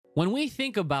When we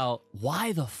think about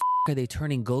why the are they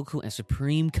turning Goku and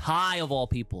Supreme Kai, of all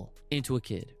people, into a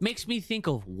kid, makes me think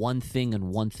of one thing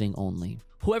and one thing only.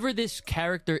 Whoever this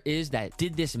character is that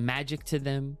did this magic to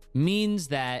them means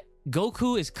that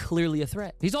Goku is clearly a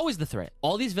threat. He's always the threat.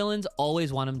 All these villains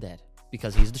always want him dead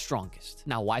because he's the strongest.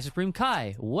 Now, why Supreme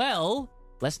Kai? Well,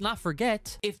 let's not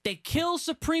forget, if they kill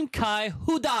Supreme Kai,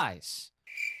 who dies?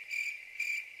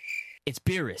 It's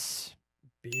Beerus.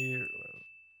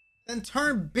 And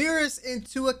turn Beerus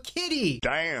into a kitty.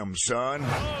 Damn, son.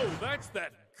 Oh, that's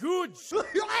that good shit.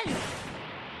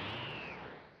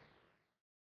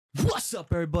 What's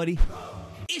up, everybody?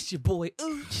 It's your boy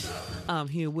Ooch. I'm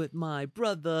here with my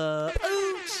brother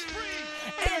Ooch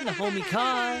and the homie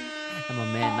Kai and my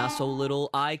man not so little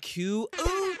IQ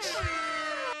Ooch.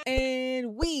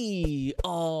 And we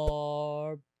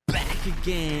are back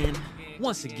again,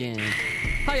 once again.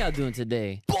 How y'all doing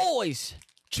today? Boys,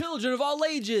 children of all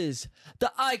ages,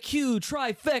 the IQ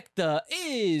trifecta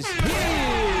is here.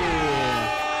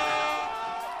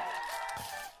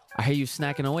 I hear you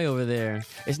snacking away over there.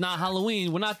 It's not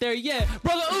Halloween. We're not there yet.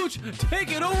 Brother Ooch, take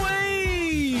it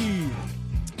away.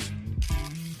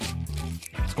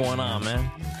 What's going on,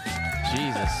 man?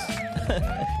 Jesus.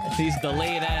 These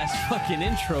delayed ass fucking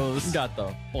intros. Got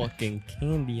the fucking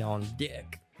candy on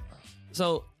deck.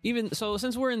 So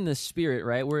since we're in the spirit,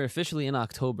 right? We're officially in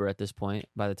October at this point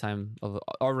by the time of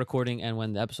our recording and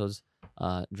when the episodes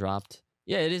dropped.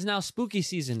 Yeah, it is now spooky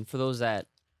season for those that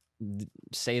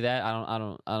say that. I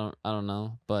don't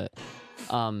know, but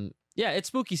yeah, it's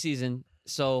spooky season.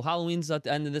 So Halloween's at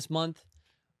the end of this month.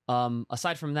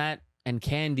 Aside from that and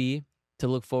candy to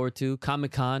look forward to,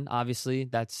 Comic-Con, obviously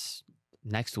that's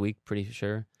next week, pretty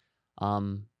sure.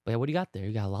 But yeah, what do you got there?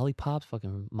 You got lollipops,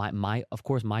 fucking my of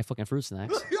course my fucking fruit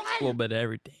snacks. A little bit of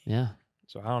everything. Yeah.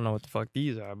 So I don't know what the fuck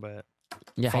these are, but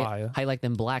Yeah, fire. how you like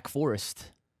them Black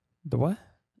Forest? The what?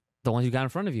 The ones you got in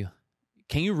front of you.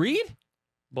 Can you read?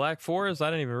 Black Forest?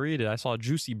 I didn't even read it. I saw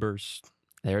Juicy Burst.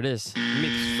 There it is.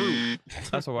 Mixed fruit.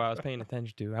 That's what I was paying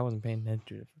attention to. I wasn't paying attention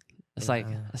to it. It's like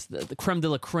that's the creme de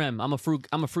la creme. I'm a fruit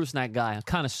snack guy. I'm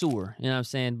connoisseur. You know what I'm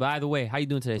saying? By the way, how you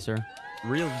doing today, sir?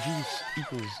 Real juice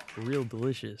equals real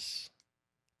delicious.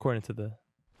 According to the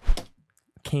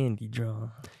candy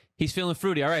jar. He's feeling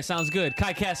fruity. All right, sounds good.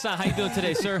 Kai Kat-san, how you doing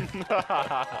today, sir?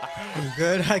 I'm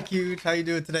good, IQ. How you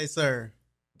doing today, sir?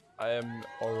 I am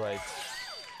all right.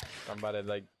 I'm about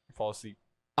to fall asleep.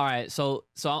 All right, so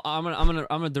I'm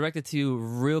gonna direct it to you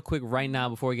real quick right now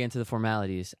before we get into the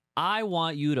formalities. I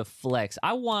want you to flex.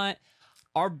 I want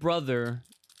our brother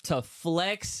to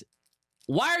flex.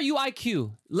 Why are you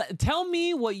IQ? Tell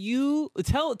me what you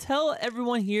tell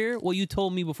everyone here what you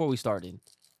told me before we started.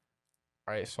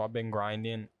 All right, so I've been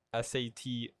grinding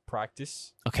SAT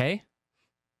practice. Okay.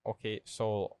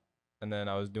 So and then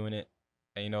I was doing it,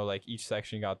 and each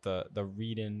section got the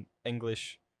reading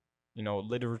English,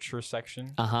 literature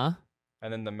section.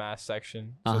 And then the math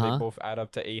section. So they both add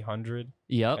up to 800.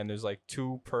 Yep. And there's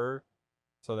 2 per.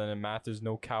 So then in math there's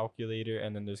no calculator,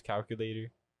 and then there's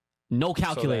calculator. No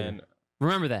calculator. So then,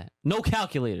 remember that. No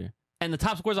calculator. And the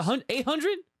top score is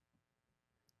 800?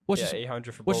 What's your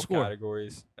 800 for what's both your score?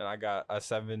 Categories, and I got a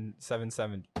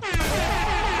 770.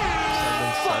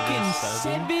 Fucking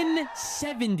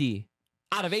 770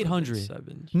 out of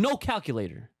 800. No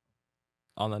calculator.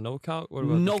 On the no calc? What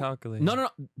about the calculator? No.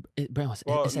 Bro,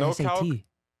 it's no SAT. calc.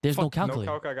 There's no calculator.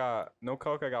 No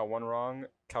calc I got 1 wrong.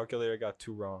 Calculator I got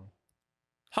 2 wrong.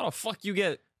 How the fuck you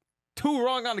get 2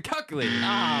 wrong on the calculator? Oh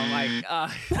my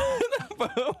god.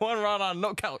 1 wrong on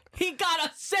no calc. He got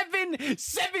a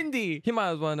 770. He might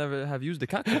as well never have used the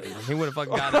calculator. He would have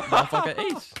fucking got a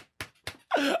motherfucking ace.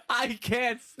 I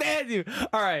can't stand you.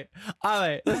 All right.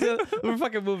 We're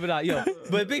fucking moving on. Yo,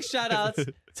 but big shout outs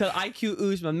to IQ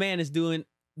Ooze. My man is doing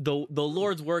the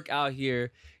Lord's work out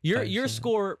here. Your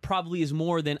score probably is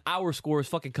more than our scores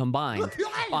fucking combined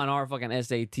on our fucking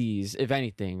SATs, if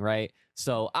anything, right?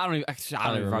 So I don't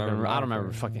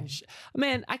remember fucking shit.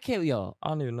 Man, I can't, yo. I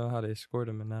don't even know how they scored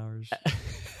him in ours.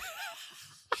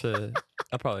 Shit.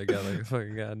 I probably got a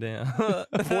fucking goddamn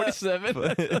 47.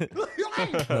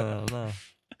 No.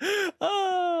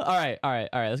 All right.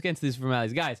 Let's get into these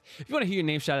formalities, guys. If you want to hear your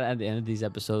name shouted at the end of these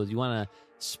episodes, you want to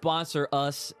sponsor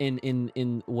us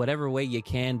in whatever way you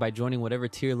can by joining whatever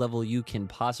tier level you can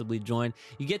possibly join.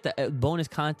 You get the bonus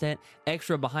content,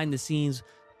 extra behind the scenes,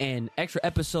 and extra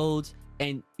episodes.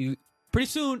 And you pretty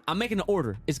soon, I'm making an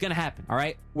order. It's gonna happen. All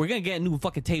right, we're gonna get a new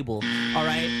fucking table. All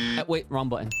right, wait, wrong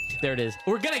button. There it is.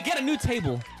 We're gonna get a new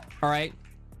table. All right.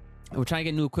 We're trying to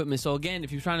get new equipment. So again,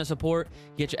 if you're trying to support,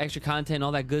 get your extra content,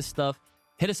 all that good stuff,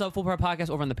 hit us up, Full Power Podcast,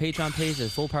 over on the Patreon page.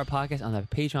 There's Full Power Podcast on the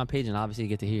Patreon page, and obviously you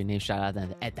get to hear your name shout out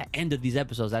at the end of these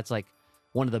episodes. That's like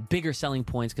one of the bigger selling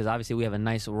points, because obviously we have a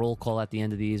nice roll call at the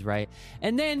end of these, right?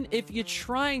 And then if you're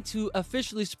trying to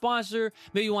officially sponsor,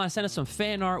 maybe you want to send us some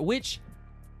fan art, which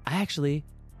I actually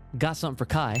got something for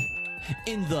Kai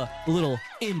in the little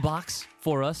inbox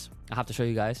for us. I'll have to show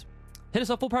you guys. Hit us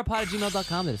up,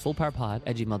 fullpowerpod@gmail.com. That is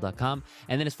fullpowerpod@gmail.com.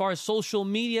 And then as far as social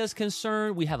media is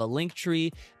concerned, we have a link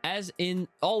tree, as in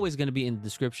always going to be in the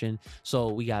description. So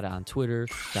we got it on Twitter,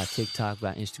 got TikTok,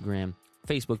 got Instagram,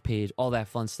 Facebook page, all that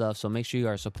fun stuff. So make sure you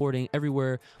are supporting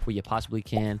everywhere where you possibly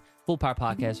can. Full Power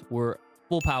Podcast. We're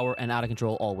full power and out of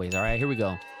control always. All right, here we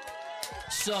go.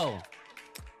 So,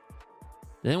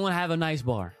 does anyone have a nice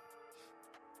bar?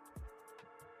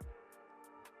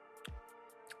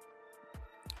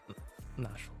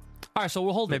 Not sure. All right, so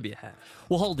we'll hold it. Maybe a half.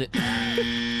 We'll hold it.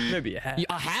 Maybe a half.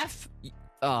 A half?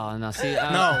 Oh, no. See,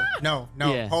 No.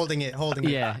 Yeah. Holding it.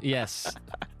 Yeah, yes.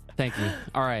 Thank you.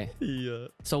 All right. Yeah.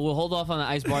 So we'll hold off on the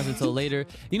ice bars until later.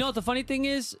 You know what the funny thing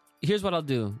is? Here's what I'll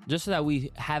do. Just so that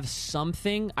we have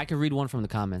something, I can read one from the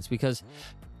comments, because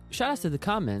shout outs to the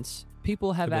comments.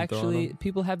 People have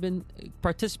been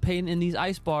participating in these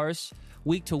ice bars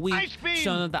week to week,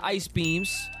 showing up the ice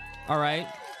beams. All right.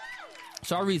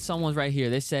 So I'll read someone's right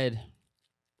here. They said,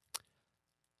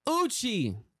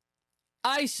 Uchi,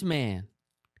 Iceman,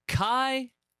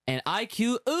 Kai, and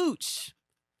IQ Ooch.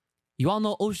 You all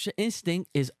know Ultra Instinct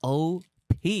is OP.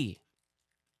 It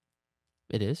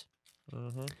is.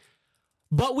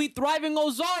 But we thriving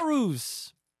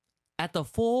Ozarus at the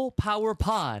Full Power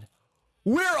Pod.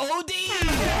 We're OD.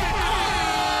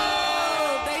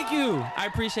 Oh, thank you. I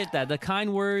appreciate that. The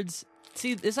kind words.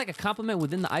 See, it's like a compliment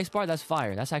within the ice bar. That's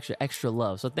fire. That's actually extra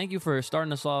love. So thank you for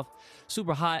starting us off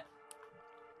super hot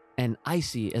and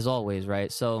icy as always, right?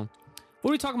 So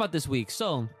what are we talking about this week?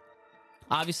 So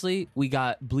obviously we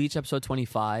got Bleach episode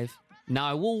 25. Now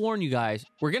I will warn you guys,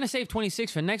 we're going to save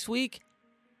 26 for next week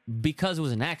because it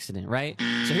was an accident, right?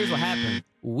 So here's what happened.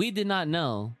 We did not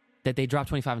know that they dropped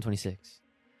 25 and 26.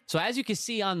 So as you can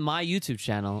see on my YouTube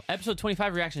channel, episode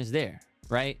 25 reaction is there.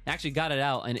 Right? Actually got it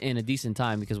out in a decent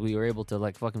time because we were able to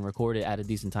like fucking record it at a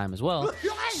decent time as well.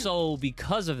 So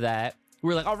because of that,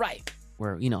 we're like, all right,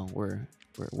 we're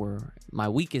my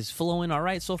week is flowing all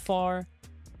right so far.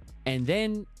 And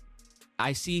then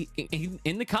I see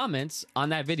in the comments on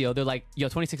that video, they're like, yo,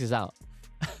 26 is out.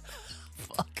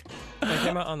 Fuck. They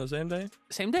came out on the same day?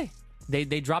 Same day.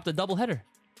 They dropped a double header.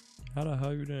 How the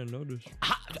hell you didn't notice?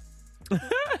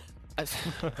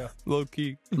 Low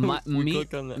key. We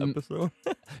clicked on the episode.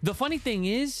 The funny thing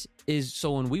is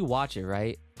so when we watch it,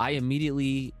 right, I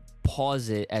immediately pause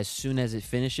it as soon as it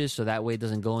finishes, so that way it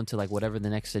doesn't go into like whatever the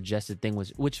next suggested thing was,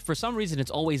 which for some reason it's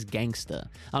always Gangsta. I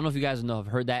don't know if you guys have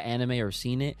heard that anime or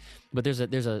seen it, but there's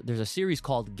a series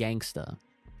called Gangsta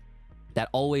that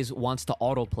always wants to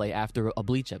autoplay after a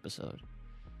Bleach episode.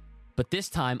 But this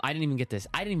time I didn't even get this.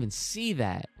 I didn't even see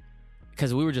that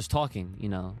because we were just talking,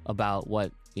 about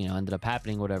what ended up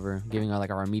happening, whatever, giving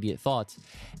our immediate thoughts.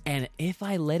 And if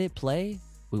I let it play,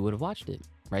 we would have watched it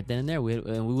right then and there. We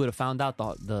would have found out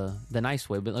the nice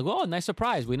way. But like, oh, nice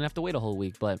surprise. We didn't have to wait a whole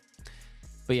week. But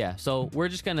yeah, so we're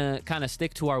just going to kind of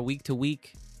stick to our week to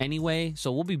week anyway.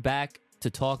 So we'll be back to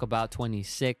talk about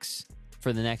 26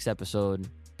 for the next episode,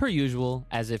 per usual,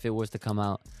 as if it was to come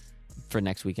out for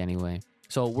next week anyway.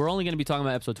 So we're only going to be talking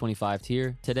about episode 25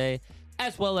 here today,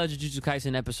 as well as Jujutsu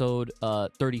Kaisen episode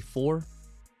 34.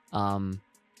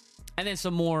 And then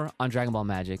some more on Dragon Ball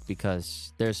Magic,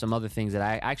 because there's some other things that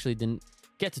I actually didn't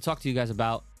get to talk to you guys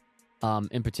about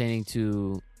in pertaining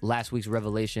to last week's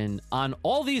revelation on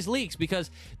all these leaks,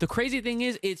 because the crazy thing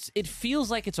is it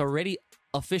feels like it's already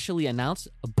officially announced,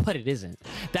 but it isn't.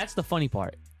 That's the funny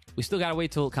part. We still gotta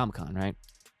wait till Comic-Con, right?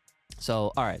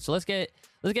 So all right, so let's get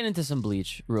into some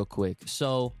Bleach real quick.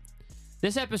 So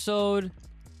this episode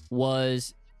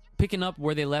was picking up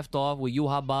where they left off with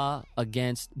Yuhaba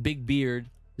against Big Beard,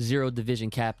 Zero Division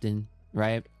Captain,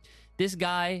 right? This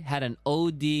guy had an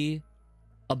OD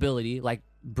ability, like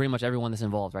pretty much everyone that's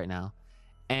involved right now.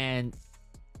 And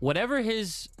whatever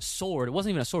his sword, it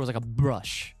wasn't even a sword, it was like a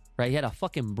brush, right? He had a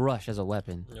fucking brush as a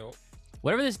weapon. Yep.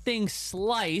 Whatever this thing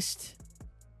sliced,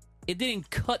 it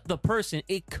didn't cut the person,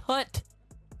 it cut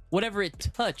whatever it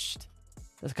touched.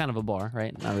 That's kind of a bar,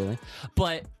 right? Not really.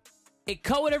 But it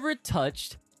cut whatever it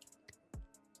touched,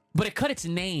 but it cut its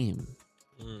name.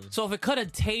 So if it cut a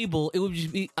table, it would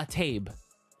just be a tabe,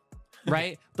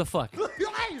 right? The fuck?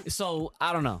 So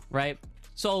I don't know, right?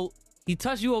 So he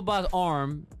touched Yuoba's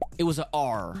arm. It was an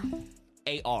R,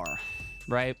 A-R,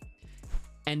 right?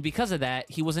 And because of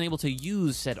that, he wasn't able to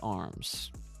use said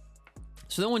arms.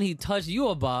 So then when he touched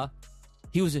Yuaba,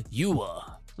 he was a Yua.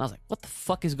 And I was like, what the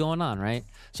fuck is going on, right?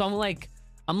 So I'm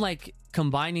like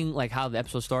combining like how the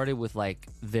episode started with like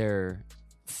their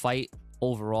fight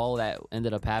overall that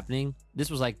ended up happening. This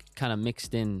was like kind of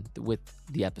mixed in with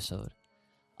the episode.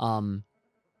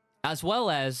 As well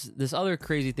as this other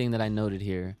crazy thing that I noted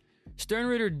here. Stern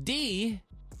Ritter D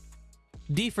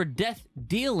for death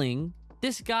dealing.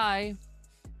 This guy,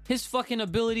 his fucking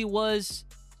ability was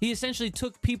he essentially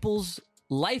took people's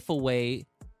life away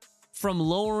from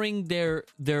lowering their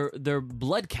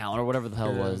blood count or whatever the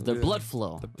hell it was, their blood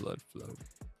flow. The blood flow.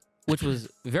 Which was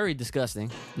very disgusting.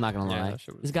 I'm not gonna lie.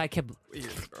 This guy kept weird,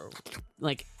 bro.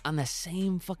 like on the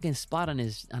same fucking spot on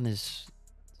his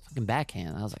fucking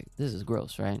backhand. I was like, this is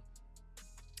gross, right?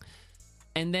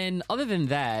 And then other than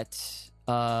that,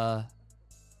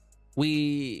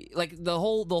 we like the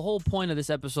whole point of this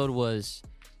episode was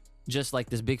just like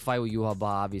this big fight with Yuhaba,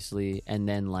 obviously, and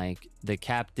then like the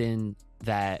captain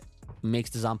that makes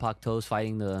the Zanpakutos toes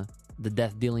fighting the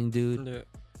death dealing dude,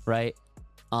 right?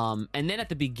 And then at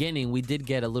the beginning, we did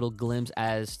get a little glimpse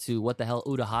as to what the hell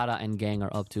Urahara and gang are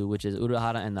up to, which is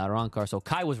Urahara and the Arankar. So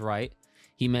Kai was right.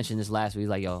 He mentioned this last week. He's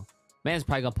like, yo, man's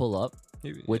probably gonna pull up,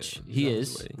 which he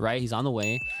is, right? He's on the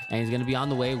way, and he's gonna be on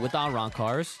the way with the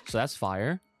Arankars. So that's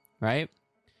fire, right?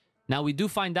 Now we do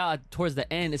find out towards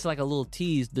the end, it's like a little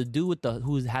tease. The dude with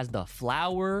who has the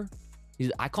flower,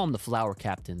 I call him the flower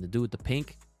captain. The dude with the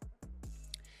pink.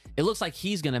 It looks like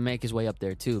he's gonna make his way up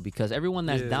there too, because everyone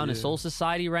that's down in Soul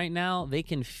Society right now, they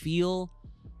can feel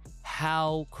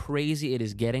how crazy it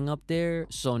is getting up there.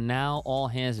 So now all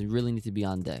hands really need to be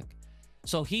on deck.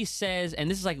 So he says, and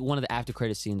this is like one of the after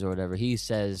credit scenes or whatever. He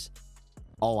says,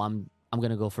 "Oh, I'm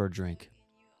gonna go for a drink,"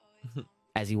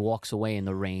 as he walks away in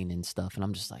the rain and stuff. And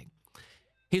I'm just like,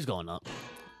 he's going up.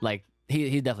 Like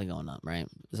he's definitely going up, right?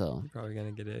 So probably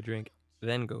gonna get a drink,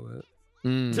 then go up.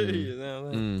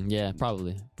 Yeah,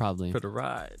 probably for the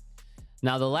ride.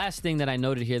 Now the last thing that I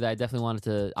noted here that I definitely wanted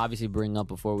to obviously bring up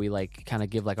before we like kind of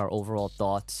give like our overall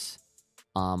thoughts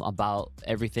about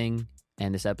everything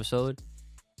and this episode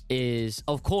is,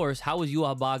 of course, how is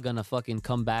Yuaba gonna fucking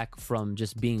come back from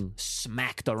just being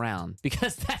smacked around?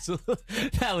 Because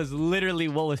that was literally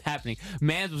what was happening.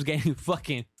 Mans was getting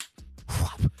fucking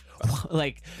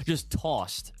like just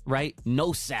tossed, right?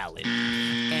 No salad.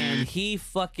 And he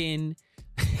fucking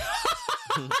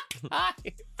I'm not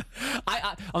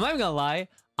even gonna lie,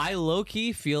 I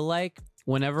low-key feel like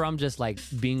whenever I'm just like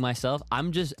being myself,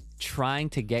 I'm just trying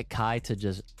to get Kai to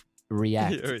just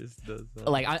react. He always does that.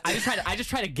 Like I just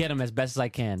try to get him as best as I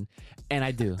can, and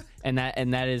I do, and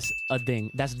that is a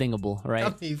ding. That's dingable, right?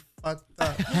 Got me fucked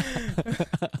up.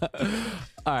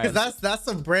 All right, because that's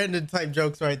some Brandon type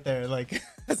jokes right there. Like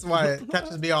that's why it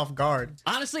catches me off guard.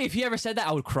 Honestly, if he ever said that,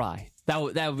 I would cry. That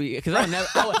would be because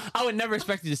I would never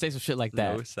expect you to say some shit like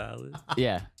that. No salad.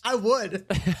 Yeah, I would.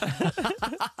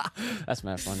 That's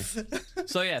mad funny.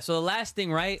 So yeah, so the last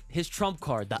thing, right? His trump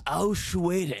card, the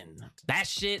Ausschweden. That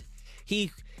shit.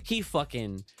 He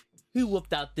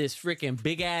whooped out this freaking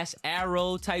big ass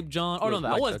arrow type John. Oh no,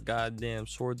 that like was the goddamn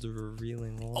swords of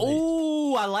revealing light.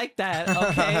 Oh, I like that.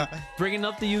 Okay, bringing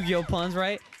up the Yu-Gi-Oh puns,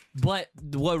 right? But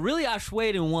what really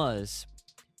Ausschweden was,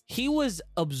 he was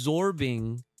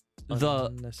absorbing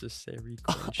the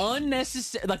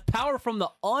unnecessary like power from the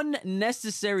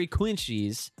unnecessary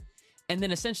Quinchies, and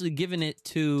then essentially giving it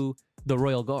to the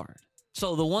Royal Guard.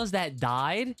 So the ones that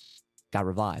died got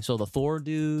revived. So the Thor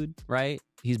dude, right?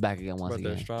 He's back again once again. But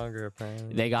they're stronger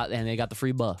apparently. They got the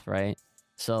free buff, right?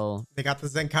 So they got the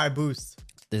Zenkai boost.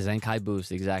 The Zenkai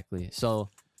boost, exactly. So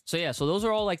yeah, so those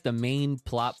are all like the main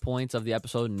plot points of the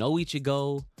episode. No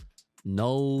Ichigo,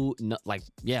 no like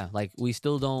yeah, like we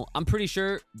still don't. I'm pretty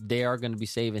sure they are going to be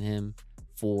saving him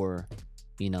for,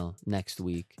 next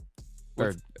week.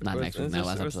 Or not next week, not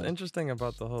last episode. What's interesting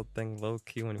about the whole thing, low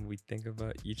key, when we think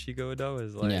about Ichigo though,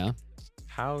 is like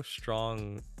how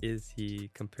strong is he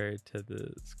compared to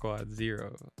the Squad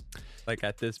Zero? Like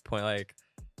at this point, like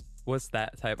what's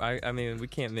that type? I mean, we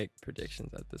can't make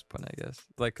predictions at this point, I guess.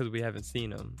 Like, because we haven't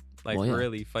seen him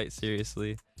really fight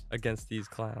seriously against these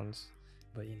clowns.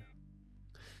 But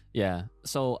yeah.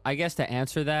 So I guess to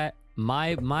answer that,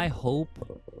 my hope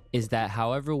is that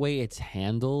however way it's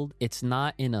handled, it's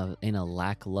not in a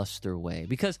lackluster way,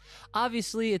 because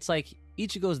obviously it's like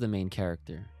Ichigo's the main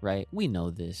character, right? We know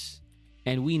this,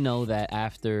 and we know that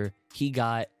after he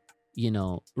got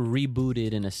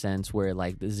rebooted in a sense where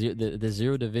like the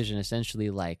Zero Division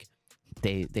essentially like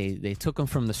they took him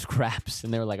from the scraps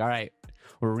and they were like, all right,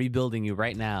 we're rebuilding you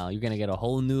right now. You're gonna get a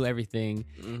whole new everything,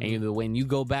 and when you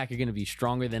go back, you're gonna be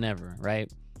stronger than ever,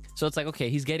 right? So it's like, okay,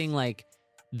 he's getting like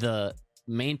the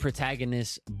main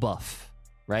protagonist buff,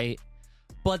 right?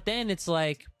 But then it's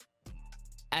like,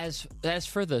 as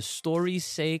for the story's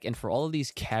sake and for all of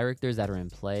these characters that are in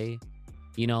play,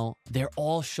 you know, they're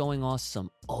all showing us some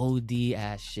OD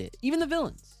ass shit. Even the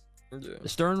villains. Yeah. The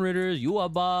Stern Ritters,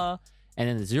 Yuaba, and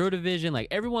then the Zero Division, like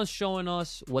everyone's showing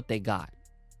us what they got.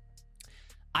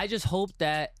 I just hope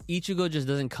that Ichigo just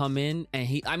doesn't come in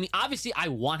and I mean, obviously I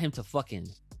want him to fucking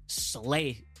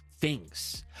slay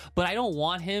things, but I don't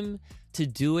want him to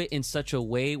do it in such a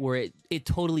way where it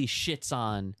totally shits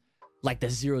on like the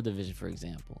Zero Division, for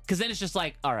example. Because then it's just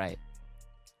like, all right,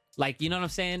 like, you know what I'm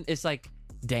saying? It's like,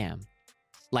 damn,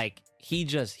 like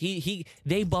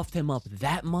they buffed him up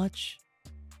that much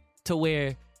to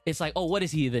where it's like, oh, what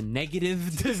is he, the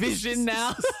negative division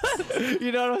now?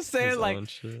 You know what I'm saying? Like,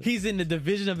 he's in the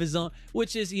division of his own,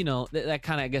 which is, you know, that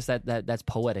kind of, I guess that's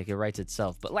poetic. It writes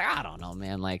itself. But like, I don't know,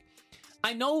 man. Like,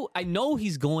 I know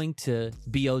he's going to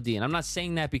BOD, and I'm not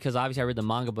saying that because obviously I read the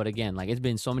manga, but again, like, it's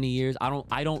been so many years.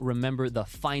 I don't remember the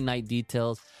finite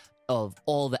details of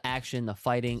all the action, the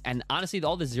fighting, and honestly,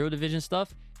 all the Zero Division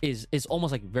stuff is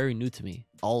almost like very new to me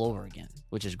all over again,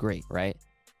 which is great, right?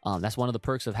 That's one of the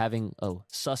perks of having a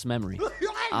sus memory.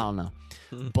 I don't know,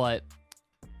 but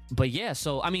yeah.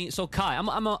 So I mean, so Kai, I'm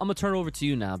gonna turn it over to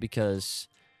you now because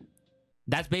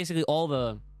that's basically all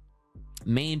the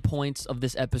main points of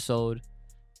this episode.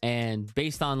 And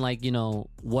based on, like, you know,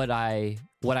 what I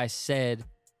said,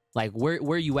 like, where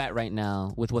are you at right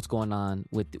now with what's going on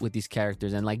with these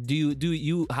characters? And like,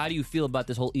 how do you feel about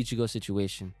this whole Ichigo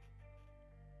situation?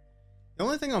 The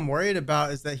only thing I'm worried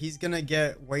about is that he's going to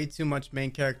get way too much main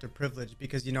character privilege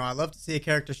because, you know, I love to see a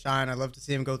character shine. I love to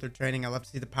see him go through training. I love to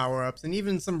see the power-ups. And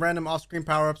even some random off-screen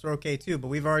power-ups are okay, too. But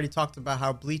we've already talked about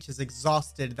how Bleach has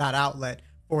exhausted that outlet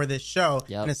for this show,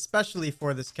 and especially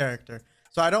for this character.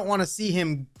 So I don't want to see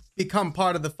him become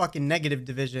part of the fucking negative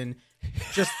division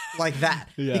just like that.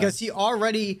 Because he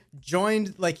already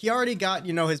joined, like, he already got,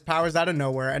 you know, his powers out of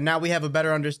nowhere. And now we have a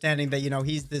better understanding that, you know,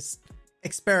 he's this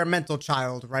experimental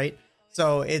child, right?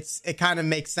 So it kind of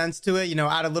makes sense to it, you know,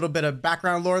 add a little bit of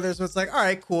background lore there. So it's like, all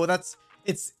right, cool.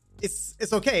 It's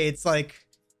okay. It's like,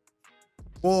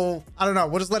 well, I don't know.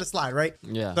 We'll just let it slide, right?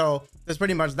 Yeah. So there's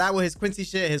pretty much that with his Quincy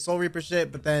shit, his Soul Reaper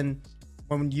shit. But then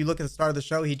when you look at the start of the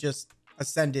show, he just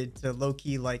ascended to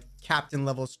low-key, like, captain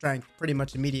level strength pretty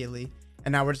much immediately.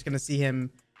 And now we're just going to see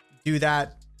him do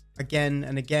that again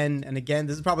and again and again.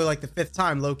 This is probably like the 5th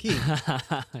time low-key.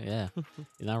 Yeah, you're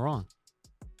not wrong.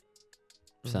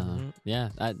 So, yeah,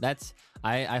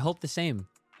 I hope the same.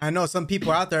 I know some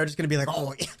people out there are just going to be like,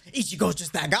 oh, Ichigo's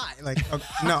just that guy. Like,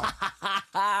 no.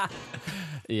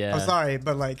 Yeah. I'm sorry,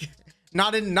 but like,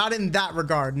 not in that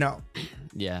regard, no.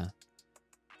 Yeah.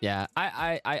 Yeah,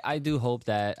 I do hope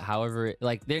that, however,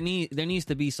 like, there needs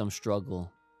to be some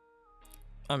struggle.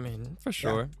 I mean, for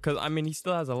sure. Because, I mean, he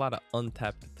still has a lot of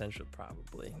untapped potential,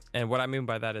 probably. And what I mean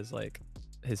by that is, like,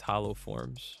 his hollow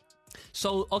forms.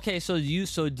 So, okay, so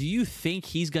do you think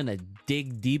he's going to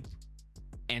dig deep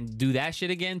and do that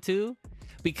shit again, too?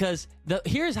 Because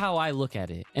here's how I look at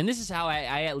it. And this is how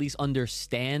I at least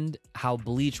understand how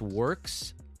Bleach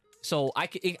works. So I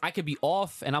could be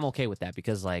off, and I'm okay with that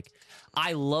because, like,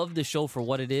 I love the show for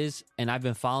what it is, and I've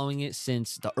been following it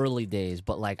since the early days.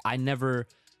 But like, I never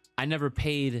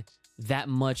paid that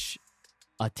much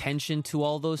attention to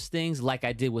all those things like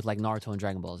I did with like Naruto and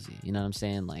Dragon Ball Z. You know what I'm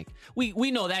saying? Like,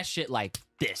 we know that shit like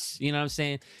this. You know what I'm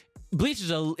saying? Bleach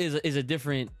is a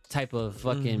different type of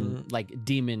fucking like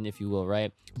demon, if you will,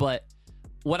 right? But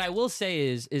what I will say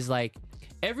is like,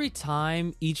 every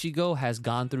time Ichigo has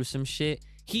gone through some shit,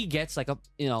 he gets like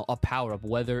a power up,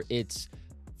 whether it's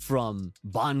from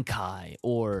Bankai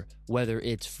or whether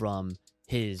it's from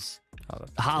his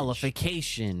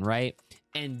holification, right?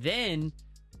 And then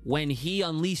when he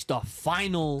unleashed the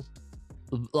final,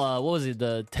 what was it,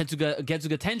 the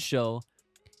Getsuga Tensho,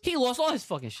 he lost all his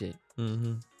fucking shit.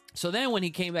 So then when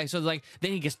he came back, so like,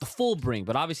 then he gets the full bring,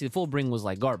 but obviously the full bring was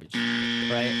like garbage,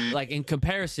 right? Like, in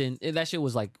comparison, that shit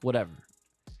was like whatever.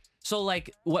 So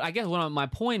like, what my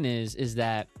point is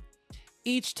that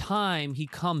each time he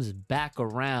comes back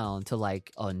around to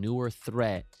like a newer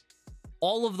threat,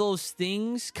 all of those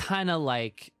things kind of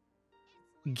like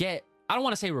get, I don't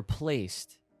want to say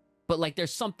replaced, but like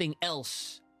there's something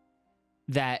else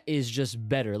that is just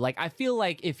better. Like, I feel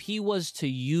like if he was to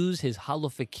use his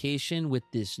holification with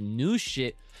this new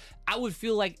shit, I would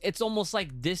feel like it's almost like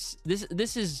this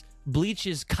is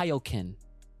Bleach's Kaioken.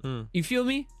 You feel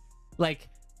me? Like,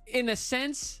 in a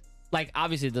sense, like,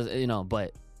 obviously it does, you know,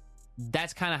 but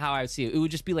that's kind of how I would see it. It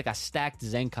would just be like a stacked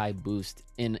Zenkai boost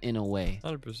in a way.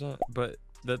 100%. But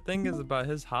the thing is about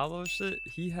his hollow shit,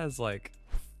 he has like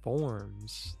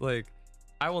forms. Like,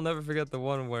 I will never forget the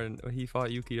one when he fought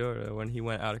Yukidora when he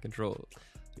went out of control.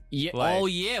 Yeah. Like, oh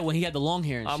yeah, when he had the long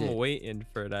hair and I'm shit. waiting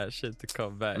for that shit to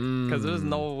come back because there's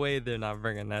no way they're not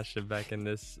bringing that shit back in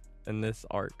this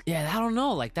arc. Yeah, I don't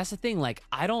know. Like, that's the thing. Like,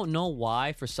 I don't know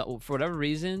why for whatever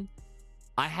reason,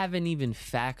 I haven't even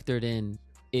factored in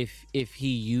if he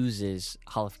uses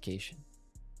holification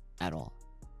at all.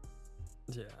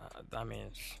 Yeah, I mean,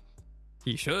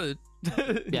 he should.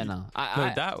 Yeah, no,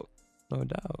 no doubt.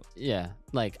 Yeah,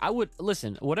 like I would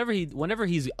listen. Whenever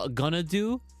he's gonna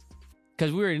do,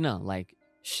 because we already know, like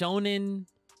shonen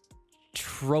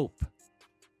trope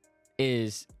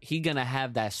is he gonna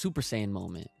have that Super Saiyan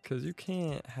moment. Because you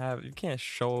can't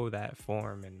show that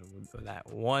form in that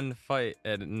one fight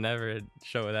and never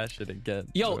show that shit again.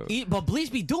 Yo, but Bleach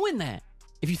be doing that.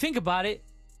 If you think about it,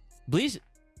 Bleach.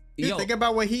 Dude, think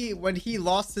about when he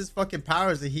lost his fucking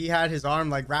powers and he had his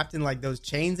arm like wrapped in like those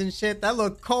chains and shit. That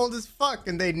looked cold as fuck,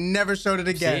 and they never showed it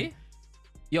again.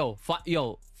 See?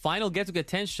 Final Getsuga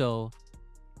Tensho,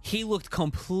 he looked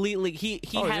completely. He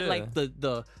had like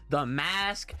the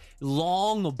mask,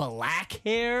 long black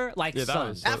hair, like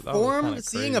that form.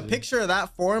 Seeing a picture of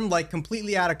that form like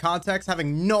completely out of context,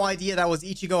 having no idea that was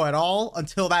Ichigo at all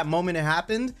until that moment it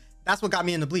happened. That's what got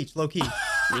me into Bleach, low key.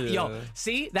 Yeah. Yo,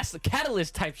 see, that's the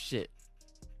catalyst type shit.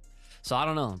 So I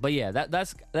don't know, but yeah,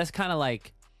 that's kind of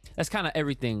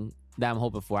everything that I'm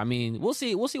hoping for. I mean, we'll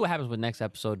see what happens with next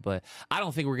episode, but I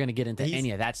don't think we're gonna get into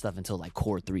any of that stuff until like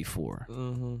Core 3-4.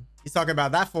 Mm-hmm. He's talking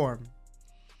about that form.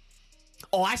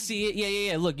 Oh, I see it.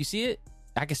 Yeah. Look, you see it?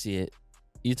 I can see it.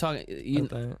 You talking?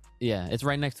 Yeah, it's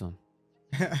right next to him.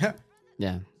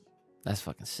 Yeah, that's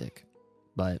fucking sick.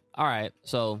 But all right,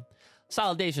 so.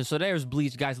 Solidation. So there's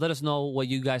Bleach, guys. Let us know what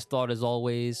you guys thought as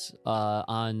always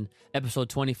on episode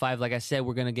 25. Like I said,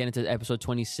 we're gonna get into episode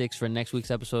 26 for next week's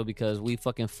episode because we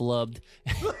fucking flubbed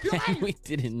and we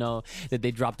didn't know that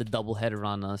they dropped a double header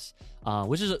on us,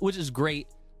 which is great.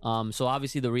 So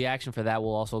obviously the reaction for that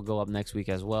will also go up next week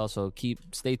as well. So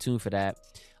stay tuned for that.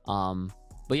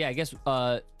 But yeah, I guess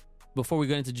before we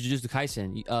go into Jujutsu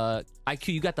Kaisen,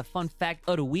 IQ, you got the fun fact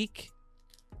of the week?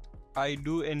 I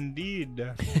do indeed.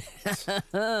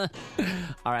 All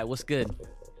right, what's good?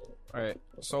 All right,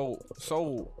 so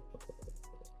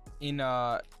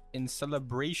in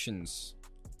celebrations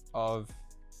of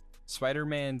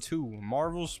Spider-Man 2,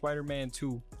 Marvel's Spider-Man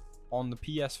 2 on the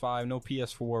PS5, no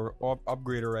PS4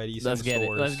 upgrade already. Let's get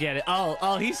it.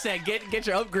 Oh, he said get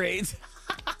your upgrades.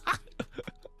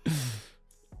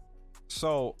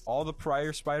 So all the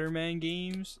prior Spider-Man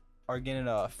games are getting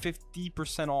a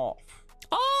 50% off.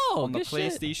 Oh, on the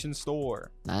PlayStation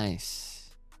Store.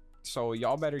 Nice. So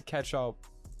y'all better catch up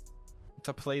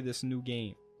to play this new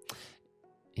game.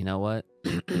 You know what?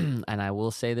 And I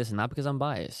will say this, not because I'm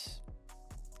biased.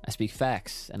 I speak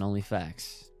facts and only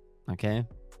facts. Okay?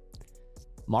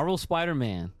 Marvel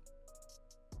Spider-Man.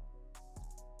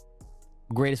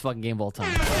 Greatest fucking game of all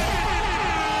time.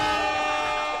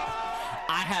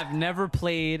 I have never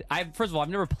played... First of all, I've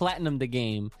never platinumed the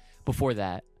game before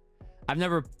that. I've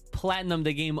never platinum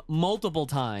the game multiple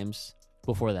times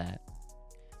before that.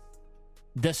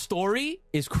 The story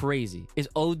is crazy. It's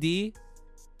OD.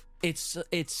 It's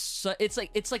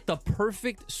like the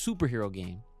perfect superhero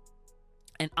game.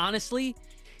 And honestly,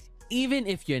 even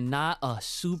if you're not a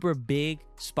super big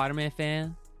Spider-Man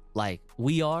fan like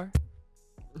we are.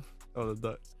 Oh, the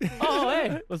duck. Oh,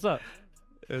 hey, what's up?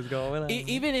 It's going on.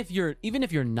 Even if you're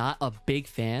not a big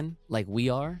fan like we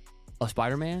are of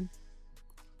Spider-Man,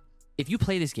 if you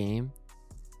play this game,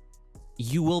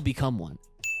 you will become one.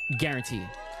 Guaranteed.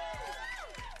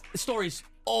 The story's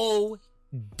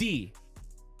OD.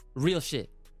 Real shit.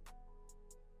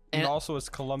 And also it's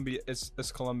Columbus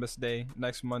Day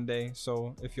next Monday.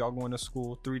 So if y'all going to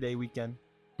school, 3-day weekend.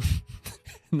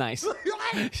 Nice.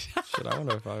 Shit, I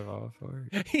wonder if I've off work.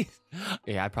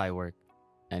 Yeah, I'd probably work.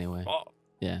 Anyway. Oh.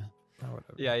 Yeah.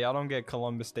 Yeah, y'all don't get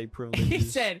Columbus Day privileges. He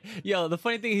said, yo, the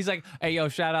funny thing, he's like, hey, yo,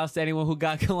 shout outs to anyone who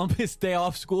got Columbus Day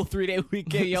off school 3-day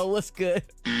weekend. Yo, what's good?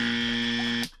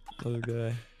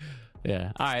 Okay.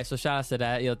 Yeah. All right, so shout outs to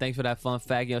that. Yo, thanks for that fun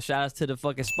fact. Yo, shout outs to the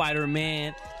fucking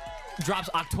Spider-Man.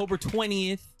 Drops October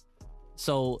 20th.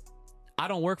 So I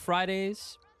don't work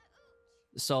Fridays.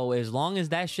 So as long as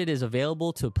that shit is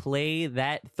available to play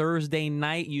that Thursday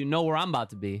night, you know where I'm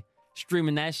about to be.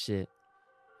 Streaming that shit.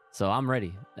 So I'm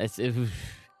ready. It's just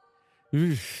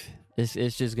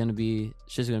gonna be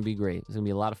great. It's gonna be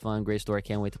a lot of fun. Great story.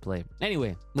 Can't wait to play.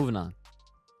 Anyway, moving on.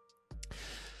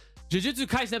 Jujutsu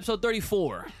Kaisen episode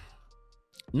 34.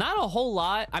 Not a whole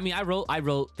lot. I mean, I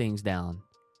wrote things down,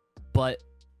 but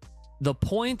the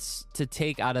points to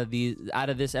take out of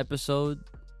this episode,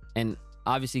 and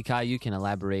obviously Kai, you can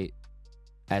elaborate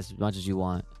as much as you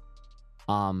want.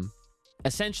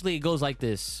 Essentially, it goes like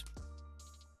this.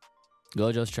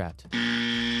 Gojo's trapped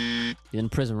in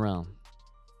prison realm.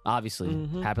 Obviously,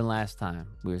 happened last time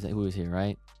we was here,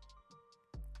 right?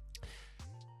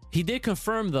 He did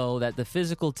confirm though that the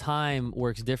physical time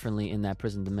works differently in that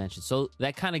prison dimension. So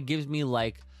that kind of gives me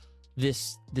like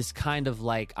this kind of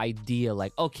like idea,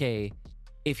 like, okay,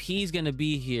 if he's gonna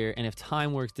be here and if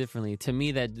time works differently, to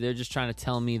me that they're just trying to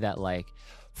tell me that like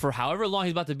for however long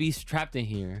he's about to be trapped in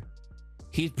here,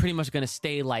 he's pretty much gonna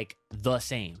stay like the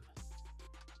same.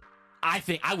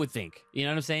 I would think, you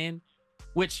know what I'm saying?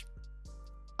 Which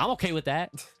I'm okay with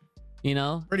that, you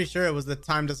know? Pretty sure it was the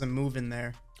time doesn't move in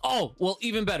there. Oh, well,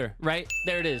 even better, right?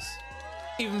 There it is.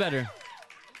 Even better.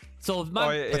 So,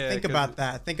 but think about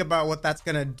that. Think about what that's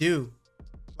going to do,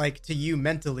 like, to you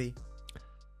mentally.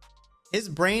 His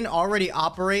brain already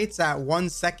operates at 1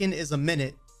 second is a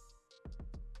minute.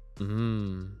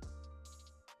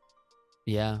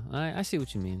 Yeah, I see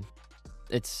what you mean.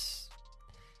 It's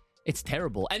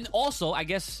terrible. And also, I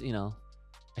guess, you know,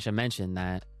 I should mention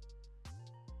that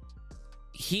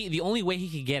the only way he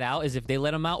could get out is if they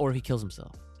let him out or he kills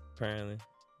himself. Apparently.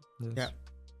 Yeah.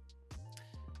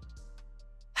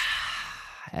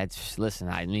 Listen,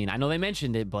 I mean, I know they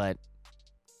mentioned it, but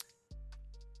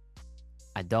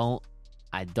I don't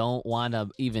want to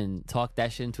even talk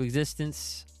that shit into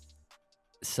existence.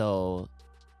 So,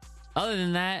 other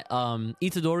than that,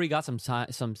 Itadori got some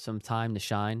time to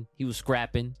shine. He was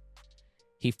scrapping.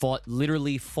 He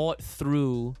literally fought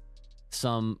through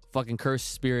some fucking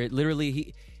cursed spirit.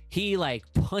 Literally, he like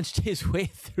punched his way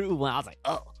through when I was like,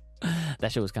 oh,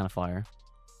 that shit was kind of fire.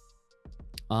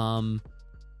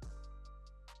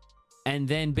 And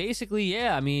then basically,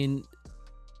 yeah, I mean,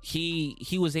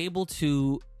 he was able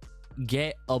to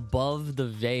get above the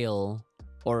veil,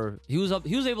 or he was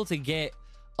able to get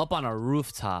up on a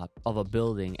rooftop of a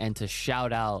building and to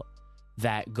shout out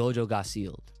that Gojo got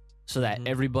sealed, so that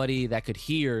everybody that could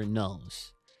hear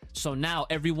knows. So now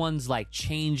everyone's like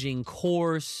changing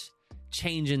course,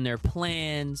 changing their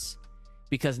plans,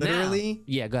 because literally, now,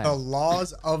 yeah, go ahead. The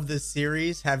laws of the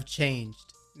series have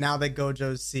changed now that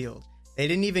Gojo's sealed. They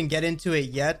didn't even get into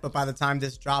it yet, but by the time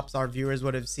this drops, our viewers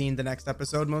would have seen the next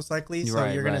episode most likely. So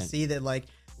you're gonna see that, like,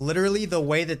 literally the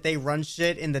way that they run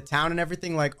shit in the town and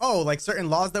everything, like, oh, like certain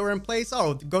laws that were in place.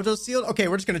 Oh, Gojo's sealed. Okay,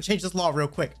 we're just gonna change this law real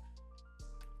quick.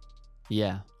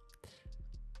 Yeah.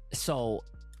 So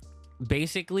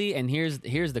basically, and here's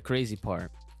the crazy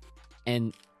part,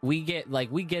 and we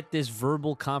get this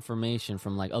verbal confirmation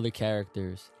from like other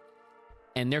characters,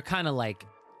 and they're kind of like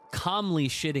calmly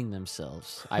shitting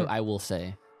themselves, I will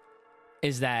say,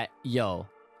 is that, yo,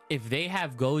 if they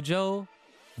have Gojo,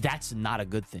 that's not a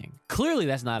good thing. Clearly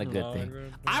that's not a good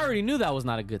thing. I already knew that was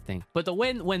not a good thing, but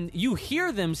when you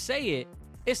hear them say it,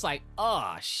 it's like,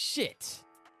 oh shit,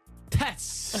 that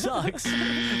sucks.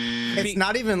 It's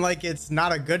not even like it's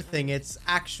not a good thing. It's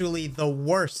actually the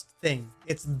worst thing.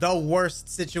 It's the worst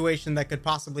situation that could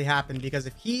possibly happen, because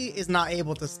if he is not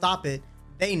able to stop it,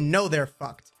 they know they're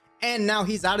fucked. And now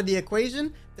he's out of the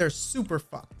equation, they're super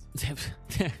fucked.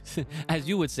 As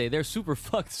you would say, they're super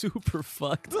fucked.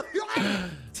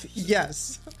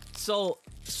 Yes. So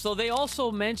they also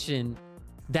mention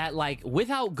that, like,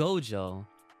 without Gojo,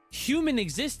 human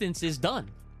existence is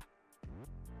done.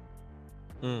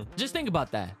 Just think about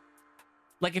that.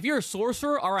 Like, if you're a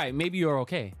sorcerer, all right, maybe you're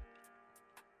okay.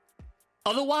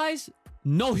 Otherwise,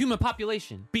 no human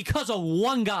population because of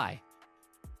one guy.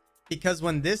 Because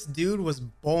when this dude was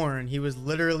born, he was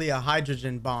literally a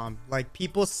hydrogen bomb. Like,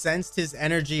 people sensed his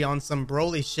energy on some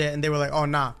Broly shit, and they were like, oh,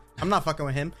 nah, I'm not fucking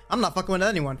with him. I'm not fucking with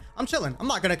anyone. I'm chilling. I'm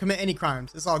not going to commit any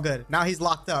crimes. It's all good. Now he's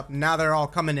locked up. Now they're all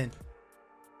coming in.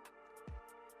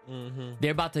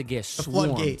 They're about to get the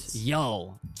swarmed. Floodgates.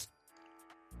 Yo.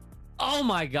 Oh,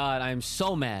 my God. I'm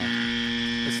so mad.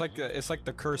 It's like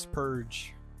the cursed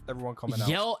purge. Everyone coming out.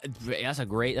 Yo, that's a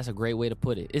great way to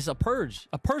put it. It's a purge.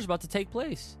 A purge about to take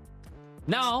place.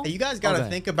 Now, you guys got to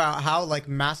think about how, like,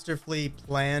 masterfully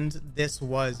planned this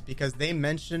was, because they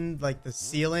mentioned, like, the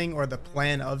sealing or the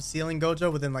plan of sealing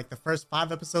Gojo within, like, the first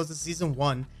 5 episodes of season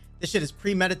 1. This shit is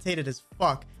premeditated as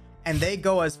fuck, and they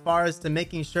go as far as to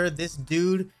making sure this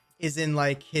dude is in,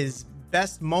 like, his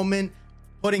best moment,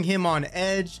 putting him on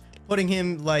edge, putting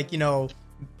him, like, you know,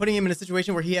 putting him in a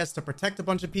situation where he has to protect a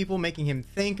bunch of people, making him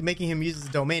think, making him use his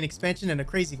domain expansion in a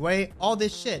crazy way, all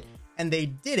this shit. And they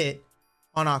did it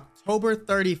on October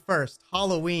 31st,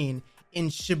 Halloween, in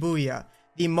Shibuya,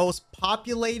 the most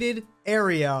populated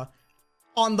area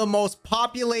on the most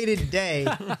populated day,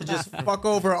 to just fuck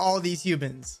over all these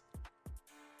humans.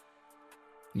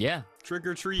 Yeah. Trick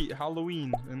or treat,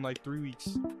 Halloween in like 3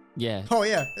 weeks. Yeah. Oh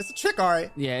yeah, it's a trick, all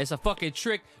right. Yeah, it's a fucking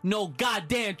trick. No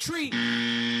goddamn treat.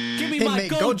 Give me They my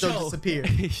made Gojo. Gojo disappear.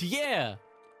 Yeah.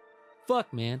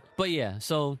 Fuck, man. But yeah,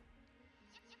 so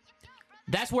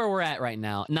that's where we're at right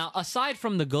now. Now, aside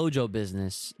from the Gojo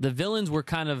business, the villains were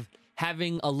kind of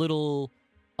having a little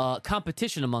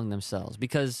competition among themselves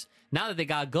because now that they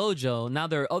got Gojo, now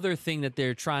their other thing that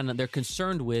they're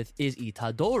concerned with is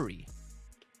Itadori.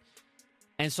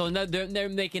 And so now they're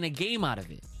making a game out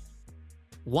of it.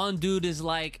 One dude is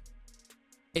like,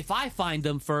 if I find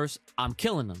them first, I'm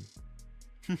killing them.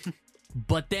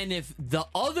 But then if the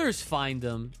others find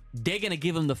them, they're going to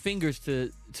give them the fingers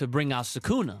to bring out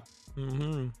Sukuna.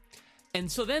 Mm-hmm.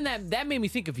 And so then that made me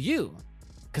think of you.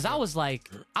 Because I was like,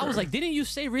 didn't you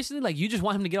say recently, like, you just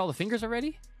want him to get all the fingers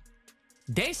already?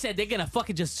 They said they're going to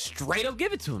fucking just straight up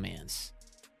give it to him, mans.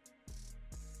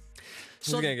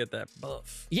 So he's gonna get that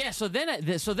buff. Yeah, so then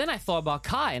I thought about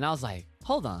Kai, and I was like,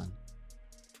 hold on.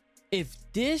 If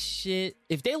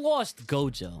they lost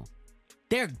Gojo,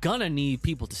 they're gonna need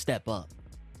people to step up.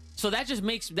 So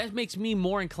that makes me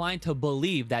more inclined to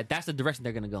believe that that's the direction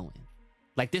they're gonna go in.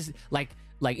 Like this, like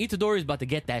Itadori is about to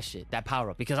get that shit, that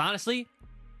power up, because honestly,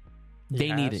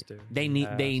 they need it. They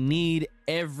need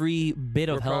every bit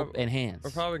of help and hands.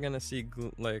 We're probably gonna see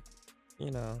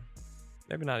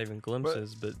maybe not even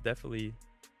glimpses, but definitely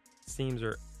scenes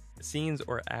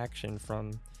or action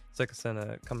from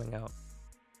Sukuna coming out.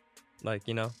 Like,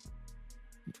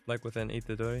 like within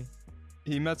Itadori.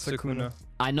 He met Sukuna.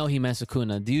 I know he met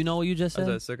Sukuna. Do you know what you just said?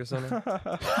 Is that Sukuna?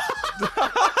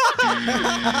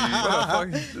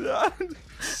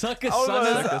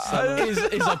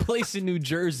 Sukuna is a place in New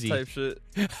Jersey. Type shit.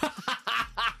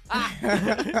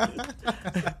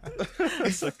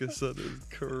 Sukuna is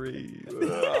crazy.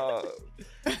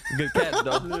 Good cat,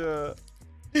 though. Yeah.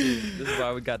 This is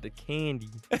why we got the candy,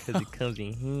 because it comes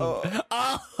in handy.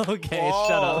 Okay,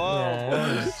 shut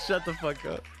up. Shut the fuck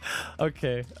up.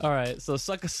 Okay, all right. So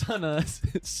Sukuna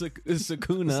is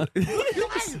Sukuna.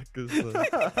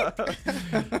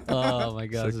 Oh my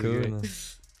god,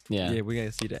 Sukuna. Yeah, we're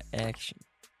gonna see the action.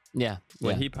 Yeah,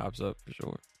 when he pops up for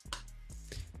sure.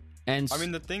 And I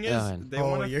mean, the thing is,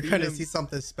 you're gonna see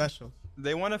something special.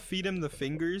 They want to feed him the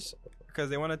fingers because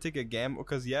they want to take a gamble.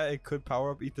 Because it could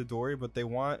power up Itadori, but they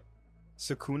want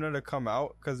Sukuna to come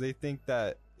out because they think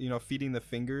that feeding the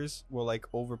fingers will like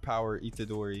overpower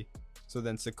Itadori. So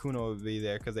then Sukuna will be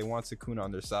there because they want Sukuna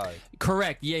on their side.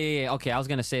 Correct. Yeah. Okay, I was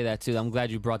gonna say that too. I'm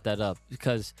glad you brought that up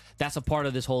because that's a part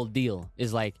of this whole deal.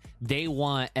 Is like they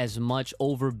want as much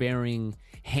overbearing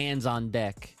hands on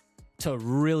deck to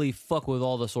really fuck with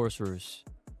all the sorcerers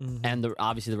and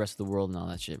obviously the rest of the world and all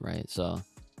that shit, right? So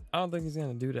I don't think he's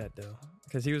gonna do that though,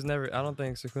 because he was never. I don't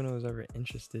think Sukuna was ever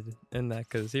interested in that,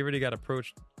 because he already got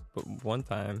approached one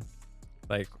time,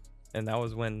 like, and that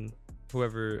was when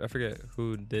I forget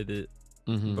who did it,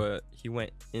 but he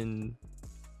went in,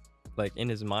 like, in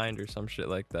his mind or some shit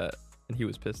like that, and he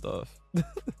was pissed off.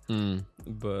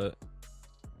 But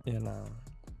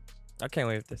I can't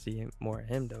wait to see more of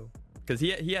him though, because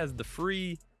he has the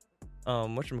free,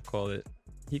 whatchamacallit,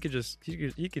 he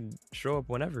could show up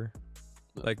whenever,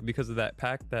 like, because of that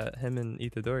pact that him and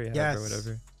Itadori have or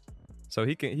whatever. So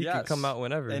he can come out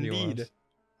whenever he wants.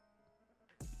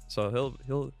 So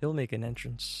he'll make an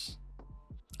entrance.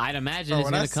 I'd imagine it's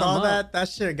gonna come up. When I saw that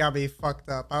shit got me fucked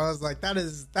up. I was like, that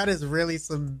is really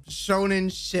some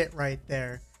shonen shit right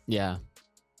there. Yeah.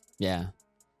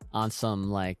 On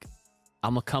some like,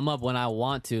 I'm gonna come up when I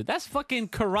want to. That's fucking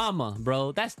Kurama,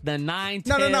 bro. That's the nine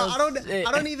tails. No. I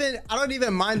don't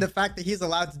even mind the fact that he's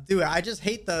allowed to do it. I just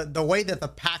hate the way that the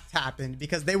pact happened,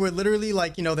 because they were literally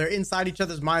like, they're inside each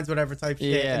other's minds, whatever type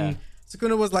shit. Yeah. And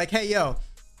Sukuna was like, hey, yo,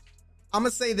 I'm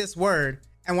gonna say this word,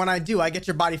 and when I do, I get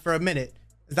your body for a minute.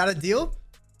 Is that a deal?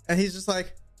 And he's just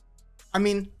like, I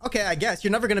mean, okay, I guess.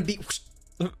 You're never gonna be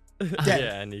dead.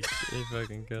 Yeah, and he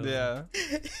fucking killed him. Yeah.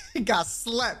 He got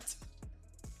slept.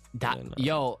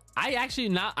 Yo, I actually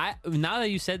now that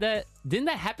you said that, didn't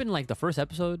that happen like the first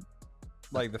episode?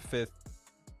 Like the 5th.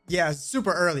 Yeah,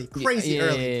 super early. Crazy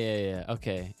early. Yeah.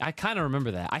 Okay. I kind of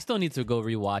remember that. I still need to go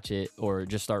rewatch it or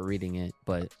just start reading it,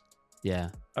 but yeah.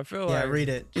 I feel like read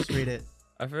it. Just read it.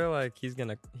 I feel like he's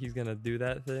gonna do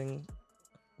that thing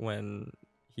when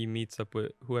he meets up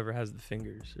with whoever has the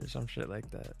fingers or some shit like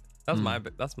that. That's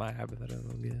my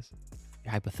hypothetical guess.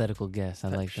 Hypothetical guess. I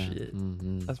like that. Shit.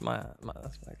 That's my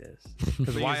guess.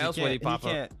 Because why else would he pop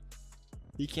up?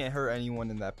 He can't hurt anyone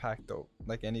in that pack though.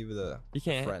 Like any of the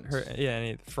friends. Hurt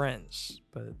any of the friends,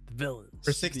 but the villains.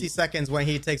 For 60 seconds when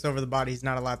he takes over the body, he's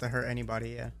not allowed to hurt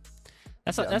anybody. Yeah.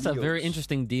 That's a very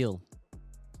interesting deal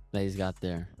that he's got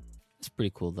there. It's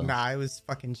pretty cool though. Nah, it was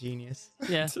fucking genius.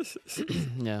 Yeah.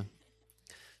 Yeah.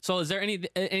 So is there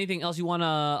anything else you want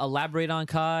to elaborate on,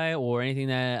 Kai, or anything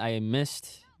that I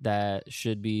missed that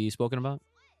should be spoken about?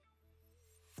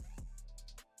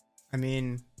 I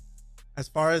mean, as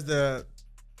far as the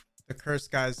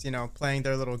cursed guys, you know, playing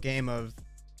their little game of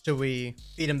should we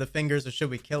feed him the fingers or should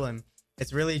we kill him?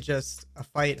 It's really just a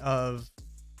fight of,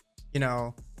 you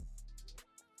know,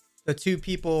 the two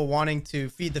people wanting to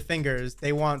feed the fingers.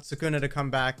 They want Sukuna to come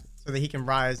back so that he can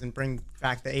rise and bring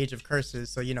back the age of curses.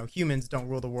 So, you know, humans don't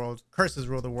rule the world. Curses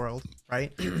rule the world,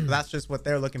 right? So that's just what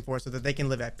they're looking for so that they can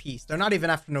live at peace. They're not even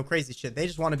after no crazy shit. They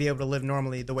just want to be able to live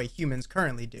normally the way humans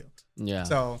currently do. Yeah.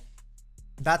 So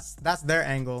that's their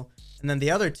angle. And then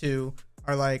the other two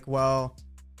are like, well,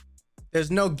 there's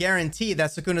no guarantee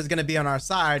that Sukuna's going to be on our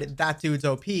side. That dude's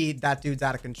OP. That dude's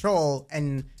out of control.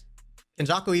 And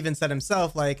Kenjaku even said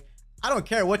himself, like, I don't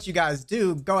care what you guys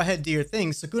do. Go ahead, do your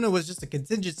thing. Sukuna was just a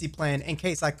contingency plan in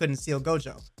case I couldn't seal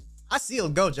Gojo. I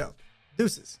sealed Gojo.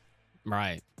 Deuces.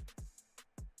 Right.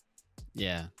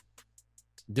 Yeah.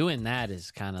 Doing that is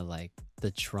kind of like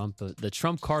the trump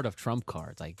card of trump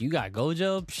cards. Like, you got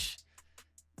Gojo? Psh,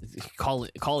 call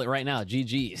it right now.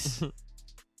 GG's.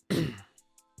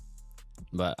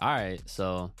 But all right,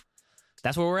 so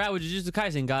that's where we're at with Jujutsu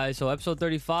Kaisen, guys. So episode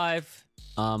 35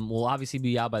 will obviously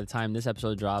be out by the time this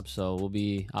episode drops. So we'll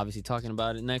be obviously talking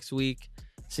about it next week,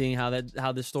 seeing how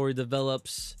the story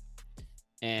develops.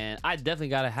 And I definitely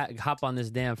gotta hop on this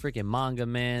damn freaking manga,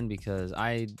 man, because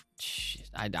I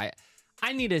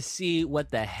need to see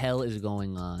what the hell is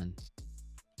going on.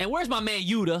 And where's my man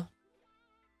Yuta?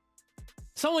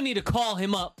 Someone need to call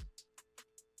him up,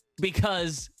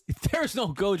 because if there's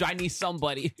no Gojo, I need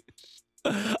somebody.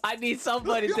 I need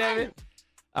somebody, damn it.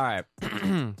 All right.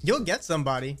 You'll get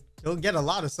somebody. You'll get a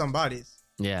lot of somebodies.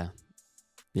 Yeah.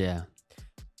 Yeah.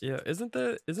 Yeah, isn't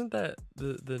that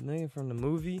the name from the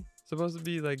movie supposed to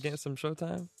be like getting some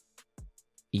showtime?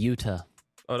 Yuta.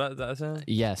 Oh, that's him?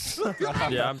 Yes.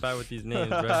 Yeah, I'm bad with these names,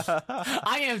 bro.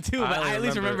 I am too, but I at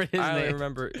least remember his I name. only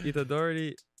remember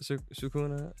Itadori,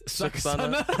 Sukuna,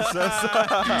 Suksuna.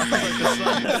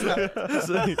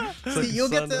 See, you'll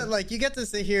get to you get to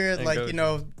sit here and you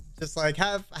know, just like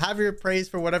have your praise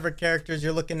for whatever characters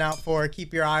you're looking out for,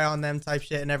 keep your eye on them type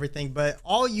shit and everything. But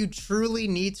all you truly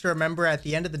need to remember at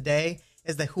the end of the day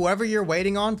is that whoever you're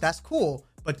waiting on, that's cool.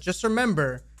 But just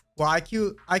remember what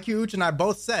IQ Uch and I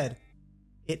both said.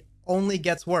 Only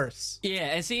gets worse.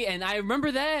 Yeah, and I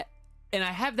remember that, and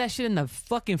I have that shit in the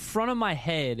fucking front of my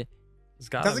head.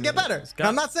 Doesn't get better.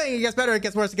 I'm not saying it gets better, it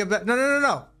gets worse, it gets better.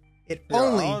 No. It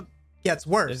only gets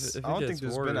worse. I don't think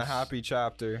there's been a happy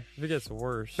chapter. If it gets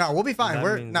worse. No, we'll be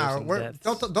fine.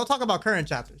 Don't talk about current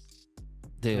chapters.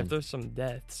 Dude. If there's some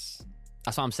deaths.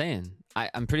 That's what I'm saying.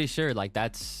 I'm pretty sure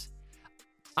that's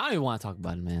I don't even want to talk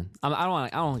about it, man. I don't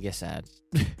want to get sad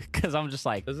because I'm just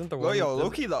like, isn't the one? Yo,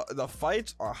 Loki, the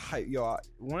fights are hype. Yo,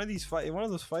 one of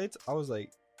those fights, I was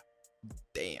like,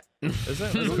 damn.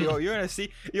 Yo, you're gonna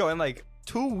see. Yo, in like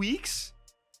 2 weeks,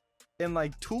 when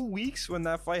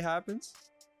that fight happens,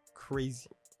 crazy.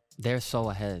 They're so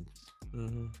ahead.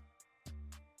 Mm-hmm.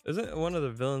 Isn't one of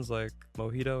the villains like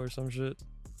Mojito or some shit?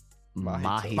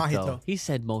 Mojito. He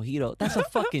said mojito. That's a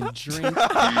fucking drink.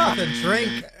 A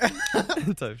drink.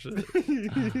 Type shit.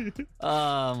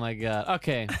 Oh my god.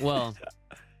 Okay, well.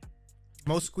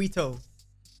 Mosquito.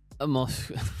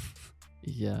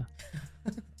 Yeah.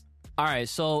 All right,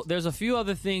 so there's a few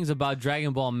other things about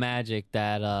Dragon Ball Magic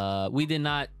that we did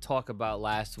not talk about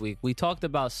last week. We talked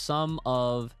about some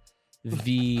of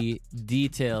the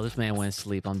detail. This man went to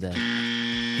sleep. I'm dead.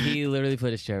 He literally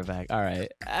put his chair back. All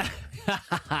right.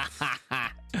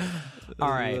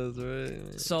 All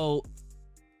right. So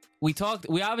we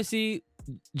obviously,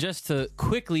 just to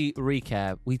quickly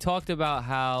recap, we talked about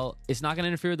how it's not going to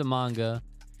interfere with the manga.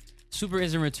 Super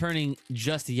isn't returning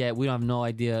just yet. We don't have no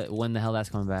idea when the hell that's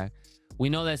coming back. We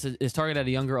know that it's targeted at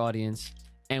a younger audience.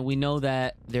 And we know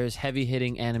that there's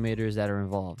heavy-hitting animators that are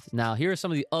involved. Now, here are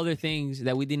some of the other things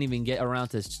that we didn't even get around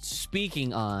to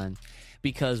speaking on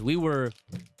because we were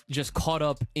just caught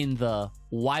up in the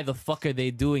why the fuck are they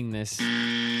doing this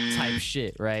type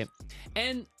shit, right?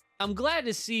 And I'm glad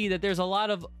to see that there's a lot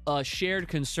of shared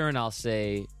concern, I'll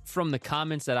say, from the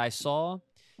comments that I saw,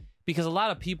 because a lot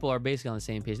of people are basically on the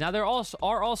same page. Now, there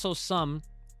are also some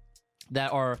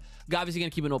that are obviously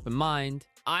going to keep an open mind.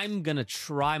 I'm gonna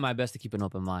try my best to keep an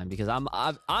open mind because I'm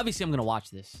gonna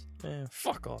watch this. Man,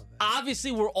 fuck all that.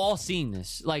 Obviously, we're all seeing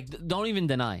this. Like, don't even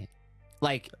deny it.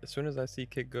 Like, as soon as I see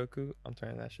Kid Goku, I'm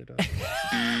turning that shit off.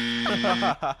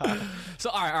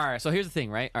 So all right. So here's the thing,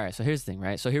 right?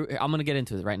 So here I'm gonna get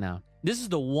into it right now. This is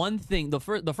the one thing, the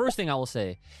first thing I will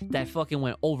say that fucking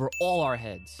went over all our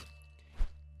heads.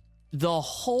 The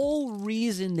whole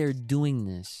reason they're doing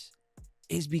this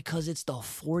is because it's the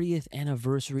 40th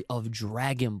anniversary of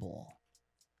Dragon Ball.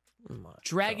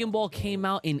 Dragon Ball came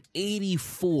out in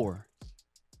 84.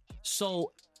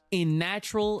 So in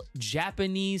natural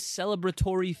Japanese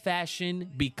celebratory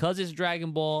fashion, because it's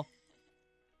Dragon Ball,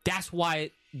 that's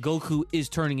why Goku is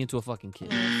turning into a fucking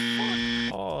kid.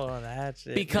 Oh, that's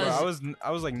it. Because bro,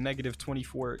 I was like negative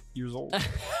 24 years old.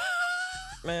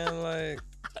 Man, like,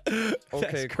 okay,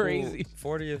 that's crazy.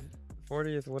 Cool.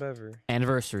 40th, whatever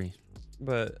anniversary.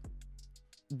 But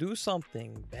do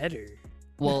something better.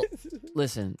 Well,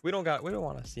 listen. We don't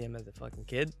want to see him as a fucking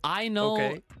kid. I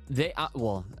know they.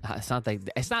 Well, it's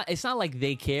not like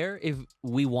they care if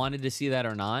we wanted to see that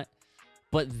or not.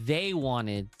 But they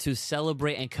wanted to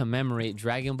celebrate and commemorate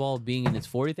Dragon Ball being in its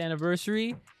 40th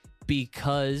anniversary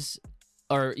because,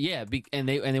 and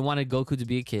they wanted Goku to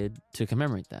be a kid to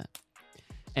commemorate that.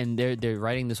 And they're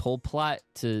writing this whole plot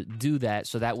to do that,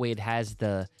 so that way it has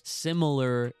the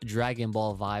similar Dragon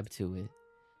Ball vibe to it.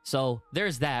 So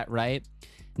there's that, right?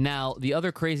 Now, the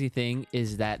other crazy thing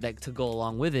is that to go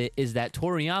along with it is that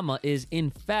Toriyama is in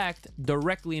fact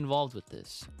directly involved with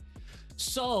this.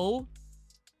 So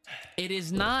it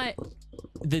is not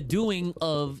the doing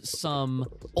of some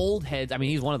old heads. I mean,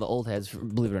 he's one of the old heads,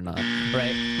 believe it or not,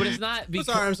 right? But it's not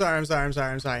because... I'm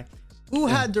sorry. Who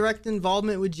had direct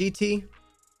involvement with GT?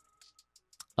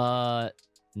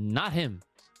 Not him.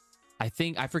 I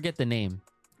forget the name.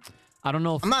 I don't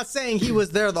know if... I'm not saying he was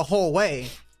there the whole way,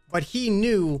 but he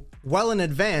knew well in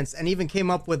advance and even came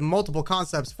up with multiple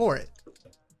concepts for it.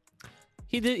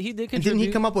 He did contribute. And didn't he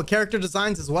come up with character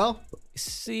designs as well?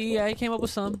 See, yeah, he came up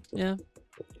with some. Yeah,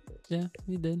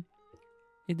 he did.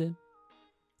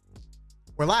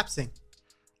 We're lapsing.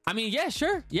 I mean, yeah,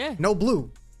 sure, yeah. No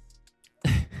blue.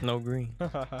 No green.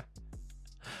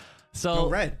 So no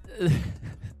red.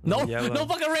 No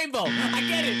fucking rainbow.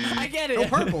 I get it. No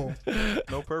purple.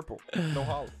 No purple. No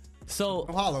hollow. So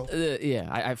no hollow. Yeah,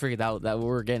 I figured that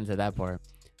we're getting to that part.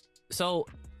 So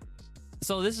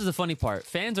this is the funny part.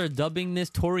 Fans are dubbing this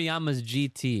Toriyama's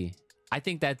GT. I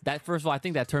think that first of all, I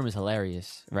think that term is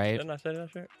hilarious, right? Didn't I say that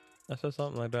shit? I said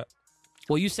something like that.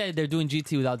 Well, you said they're doing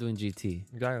GT without doing GT.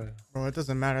 Exactly. Bro, it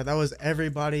doesn't matter. That was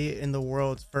everybody in the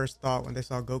world's first thought when they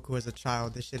saw Goku as a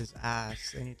child. This shit is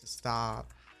ass. They need to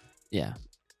stop. Yeah.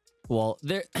 Well,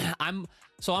 I'm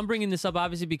bringing this up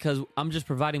obviously because I'm just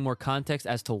providing more context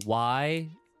as to why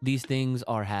these things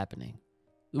are happening,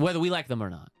 whether we like them or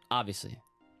not, obviously,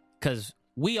 because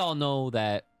we all know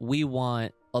that we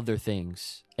want other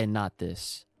things and not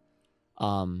this,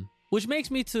 which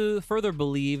makes me to further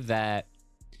believe that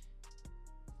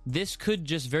this could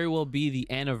just very well be the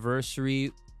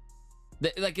anniversary.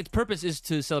 Like, its purpose is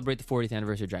to celebrate the 40th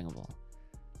anniversary of Dragon Ball,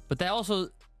 but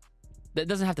that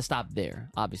doesn't have to stop there,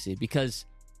 obviously, because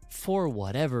for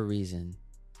whatever reason,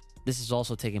 this is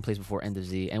also taking place before End of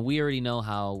Z, and we already know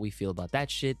how we feel about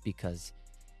that shit because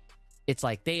it's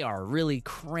like they are really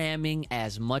cramming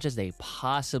as much as they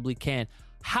possibly can.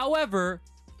 However,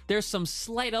 there's some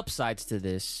slight upsides to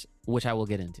this, which I will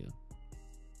get into.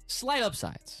 Slight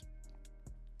upsides.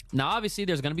 Now, obviously,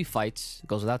 there's going to be fights, it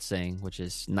goes without saying, which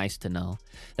is nice to know,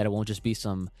 that it won't just be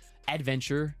some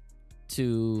adventure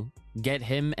to get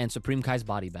him and Supreme Kai's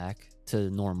body back to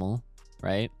normal,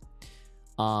 right?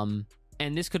 And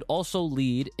this could also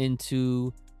lead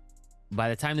into, by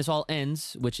the time this all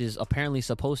ends, which is apparently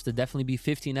supposed to definitely be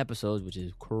 15 episodes, which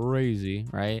is crazy,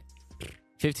 right?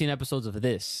 15 episodes of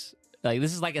this. Like,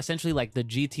 this is like essentially like the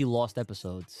GT Lost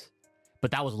episodes. But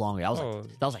that was longer. That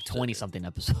was like 20 something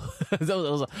episodes.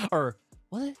 Or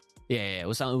was it? Yeah, it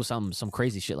was some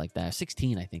crazy shit like that.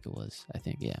 16, I think it was.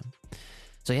 Yeah.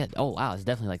 So yeah, oh wow, it's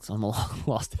definitely like some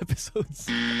lost episodes.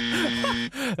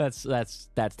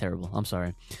 That's terrible. I'm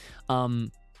sorry.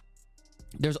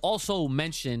 There's also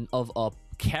mention of a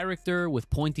character with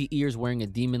pointy ears wearing a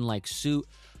demon-like suit.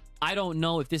 I don't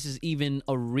know if this is even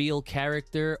a real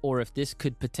character or if this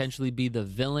could potentially be the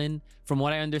villain. From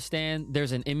what I understand,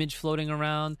 there's an image floating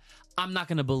around. I'm not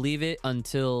going to believe it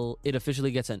until it officially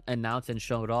gets announced and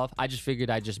showed off. I just figured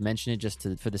I'd just mention it just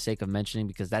for the sake of mentioning,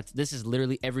 because this is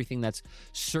literally everything that's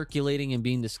circulating and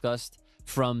being discussed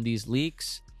from these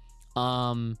leaks.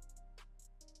 And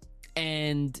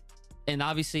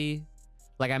obviously,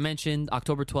 like I mentioned,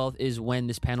 October 12th is when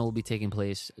this panel will be taking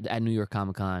place at New York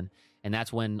Comic Con. And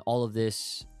that's when all of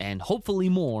this, and hopefully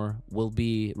more, will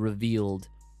be revealed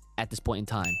at this point in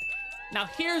time. Now,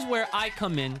 here's where I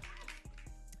come in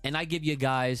and I give you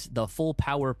guys the full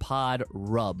power pod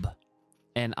rub.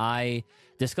 And I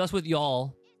discuss with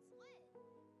y'all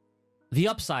the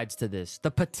upsides to this,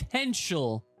 the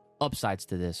potential upsides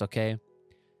to this, okay?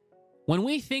 When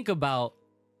we think about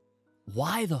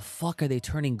why the fuck are they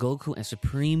turning Goku and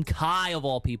Supreme Kai, of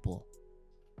all people,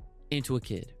 into a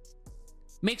kid,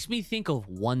 makes me think of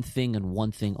one thing and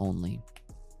one thing only.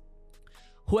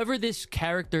 Whoever this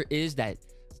character is that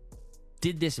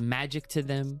did this magic to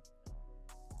them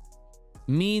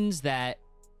means that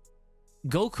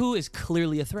Goku is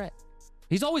clearly a threat.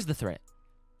 He's always the threat.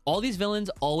 All these villains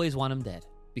always want him dead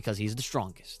because he's the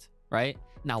strongest, right?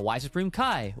 Now, why Supreme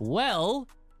Kai? Well,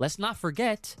 let's not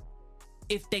forget,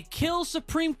 if they kill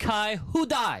Supreme Kai, who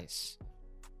dies?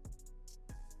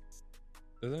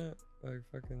 Isn't it like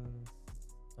fucking...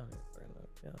 I don't fucking know,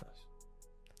 to be honest.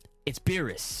 It's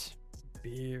Beerus.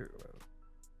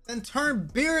 Then turn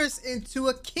Beerus into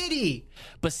a kitty.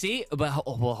 But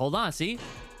hold on, see,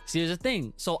 here's the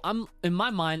thing. So in my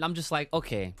mind, I'm just like,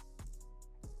 okay,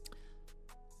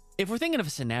 if we're thinking of a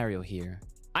scenario here,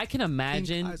 I can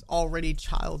imagine Kai's already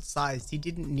child-sized. He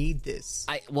didn't need this.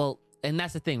 And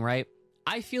that's the thing, right?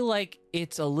 I feel like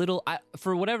it's a little,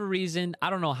 for whatever reason, I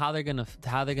don't know how they're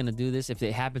gonna do this, if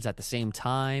it happens at the same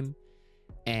time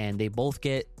and they both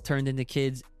get turned into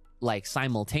kids like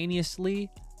simultaneously.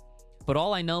 But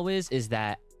all I know is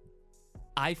that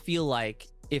I feel like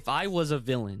if I was a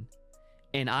villain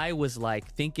and I was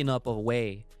like thinking up a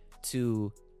way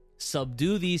to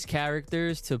subdue these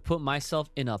characters to put myself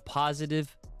in a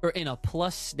positive or in a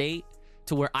plus state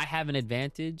to where I have an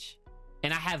advantage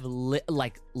and I have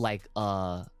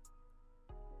I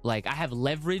have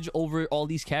leverage over all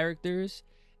these characters,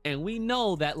 and we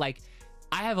know that like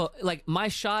I have my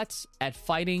shots at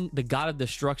fighting the god of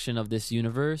destruction of this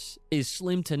universe is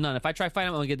slim to none. If I try fighting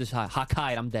him, I'm gonna get this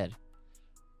Hakai, I'm dead.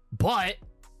 But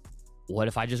what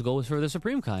if I just go for the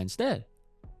Supreme Kai instead?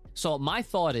 So my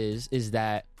thought is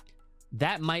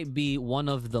that might be one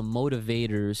of the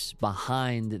motivators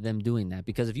behind them doing that.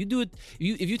 Because if you do it,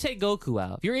 if you take Goku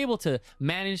out, if you're able to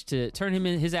manage to turn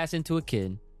his ass into a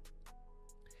kid,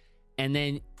 and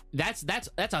then that's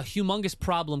a humongous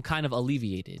problem kind of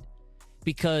alleviated.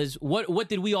 Because what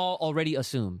did we all already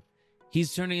assume?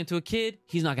 He's turning into a kid.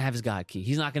 He's not gonna have his God Ki.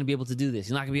 He's not gonna be able to do this.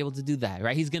 He's not gonna be able to do that,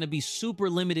 right? He's gonna be super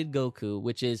limited Goku,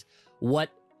 which is what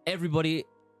everybody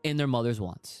and their mothers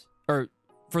wants, or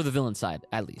for the villain side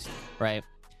at least, right?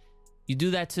 You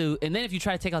do that too, and then if you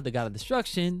try to take out the God of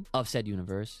Destruction of said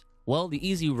universe, well, the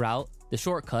easy route, the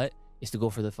shortcut, is to go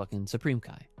for the fucking Supreme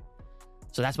Kai.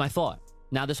 So that's my thought.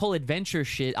 Now, this whole adventure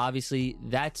shit, obviously,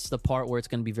 that's the part where it's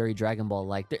going to be very Dragon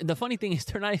Ball-like. The funny thing is,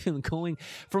 they're not even going...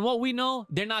 From what we know,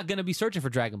 they're not going to be searching for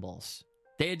Dragon Balls.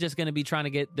 They're just going to be trying to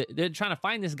get... They're trying to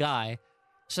find this guy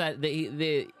so that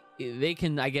they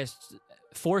can, I guess,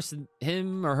 force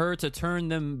him or her to turn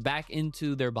them back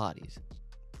into their bodies.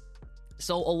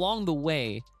 So, along the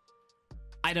way,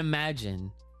 I'd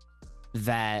imagine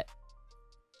that...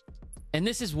 And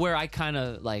this is where I kind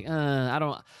of, like, I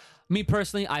don't... Me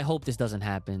personally, I hope this doesn't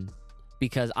happen,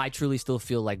 because I truly still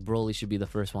feel like Broly should be the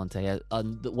first one to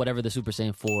whatever the Super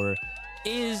Saiyan 4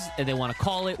 is, and they want to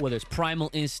call it, whether it's Primal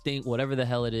Instinct, whatever the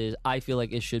hell it is. I feel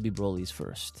like it should be Broly's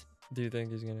first. Do you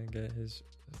think he's gonna get his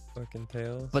fucking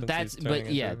tail? But that's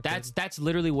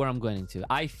literally where I'm going to.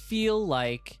 I feel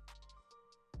like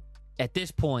at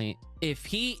this point, if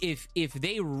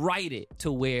they write it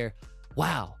to where,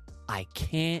 wow, I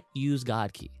can't use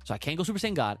God Ki, so I can't go Super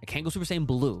Saiyan God, I can't go Super Saiyan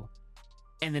Blue.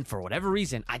 And then for whatever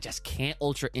reason, I just can't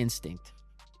Ultra Instinct.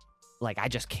 Like, I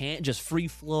just can't just free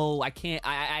flow. I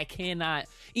cannot,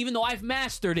 even though I've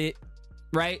mastered it,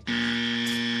 right?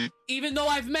 Even though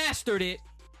I've mastered it,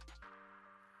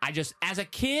 I just, as a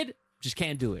kid, just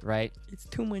can't do it, right? It's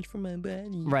too much for my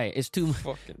body. Right, it's too much.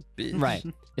 Fucking bitch. Right,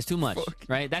 it's too much,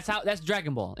 right? That's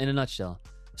Dragon Ball in a nutshell.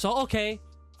 So, okay.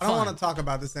 I don't want to talk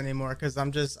about this anymore because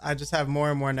I just have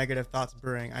more and more negative thoughts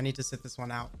brewing. I need to sit this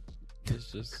one out.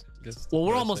 It's just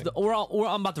well,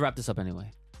 I'm about to wrap this up anyway.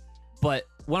 But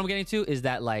what I'm getting to is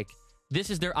that, like,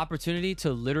 this is their opportunity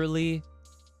to literally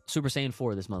Super Saiyan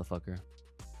 4 this motherfucker.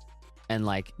 And,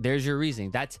 like, there's your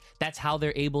reasoning. That's how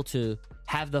they're able to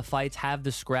have the fights, have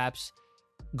the scraps,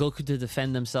 Goku to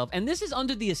defend themselves. And this is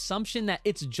under the assumption that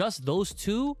it's just those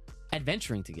two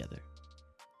adventuring together.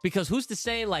 Because who's to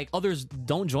say, like, others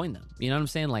don't join them? You know what I'm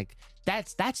saying? Like,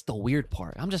 that's the weird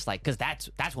part. I'm just like, because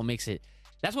that's what makes it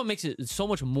so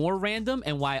much more random,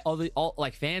 and why all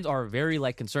fans are very,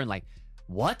 like, concerned. Like,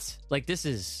 what? Like, this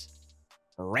is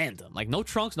random. Like, no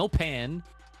Trunks, no Pan.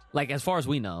 Like, as far as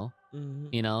we know,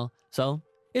 you know. So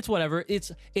it's whatever.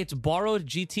 It's borrowed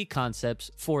GT concepts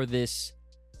for this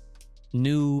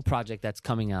new project that's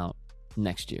coming out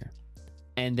next year.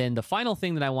 And then the final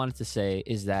thing that I wanted to say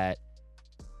is that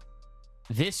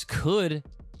this could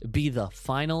be the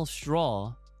final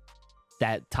straw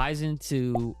that ties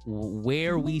into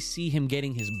where we see him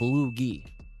getting his blue gi.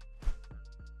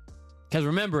 Because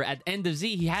remember, at the end of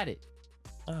Z, he had it.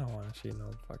 I don't want to see no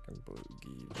fucking blue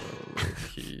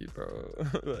gi, bro.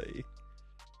 Low-key, bro. Like,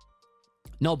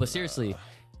 no, but seriously,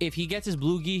 if he gets his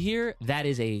blue gi here, that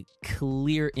is a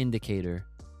clear indicator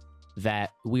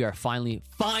that we are finally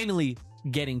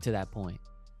getting to that point.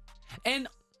 And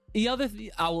the other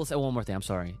I will say one more thing, I'm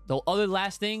sorry. The other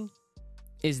last thing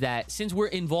is that since we're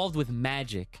involved with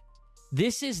magic,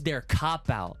 this is their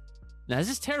cop-out. Now, this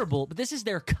is terrible, but this is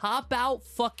their cop-out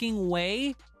fucking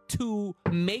way to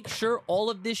make sure all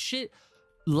of this shit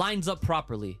lines up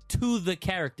properly to the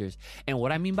characters. And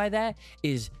what I mean by that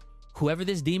is whoever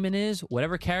this demon is,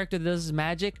 whatever character does this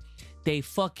magic, they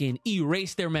fucking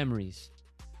erase their memories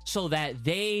so that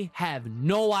they have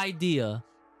no idea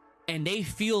and they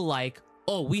feel like,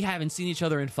 oh, we haven't seen each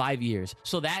other in 5 years.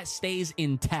 So that stays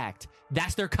intact.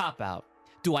 That's their cop-out.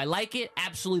 Do I like it?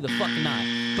 Absolutely the fuck not.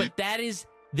 But that is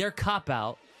their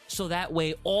cop-out. So that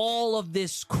way, all of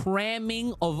this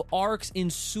cramming of arcs in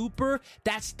Super,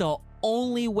 that's the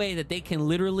only way that they can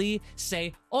literally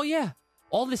say, oh yeah,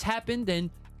 all this happened, and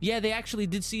yeah, they actually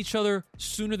did see each other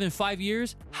sooner than 5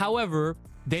 years. However,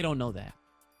 they don't know that.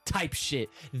 Type shit.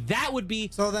 That would be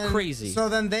crazy. So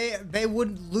then they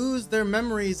would lose their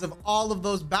memories of all of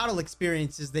those battle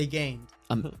experiences they gained.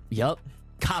 Yup.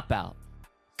 Cop-out.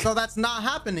 So that's not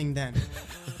happening then.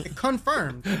 It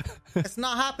confirmed. It's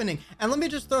not happening. And let me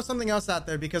just throw something else out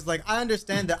there, because like I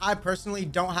understand that I personally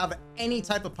don't have any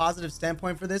type of positive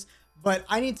standpoint for this, but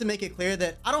I need to make it clear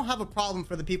that I don't have a problem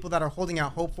for the people that are holding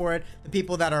out hope for it, the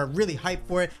people that are really hyped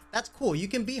for it. That's cool. You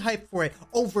can be hyped for it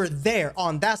over there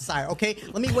on that side, okay?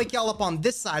 Let me wake y'all up on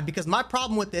this side, because my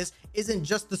problem with this isn't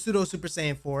just the pseudo Super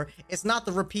Saiyan 4. It's not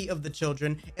the repeat of the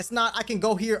children. It's not, I can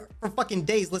go here for fucking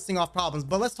days listing off problems,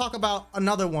 but let's talk about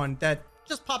another one that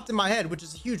just popped in my head, which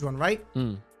is a huge one, right?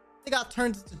 They got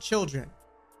turned into children.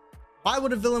 Why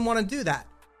would a villain want to do that?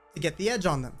 To get the edge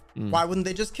on them. Why wouldn't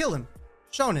they just kill him?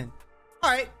 Shonen. All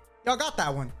right, y'all got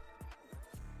that one.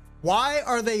 Why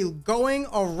are they going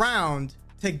around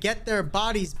to get their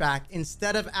bodies back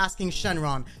instead of asking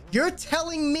Shenron? You're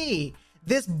telling me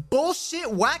this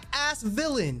bullshit whack-ass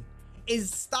villain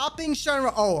is stopping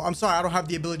Shenron? Oh, I'm sorry, I don't have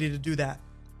the ability to do that.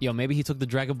 Yo, maybe he took the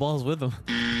Dragon Balls with him.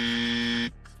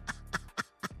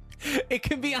 It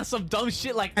could be on some dumb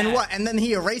shit like that. And what? And then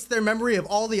he erased their memory of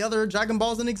all the other Dragon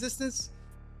Balls in existence?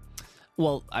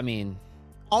 Well, I mean,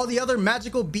 all the other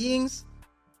magical beings?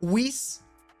 Whis?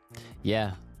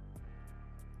 Yeah.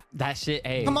 That shit,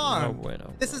 hey. Come on. No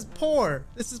bueno. This is poor.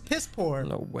 This is piss poor.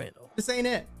 No bueno. This ain't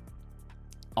it.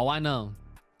 Oh, I know.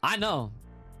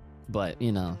 But,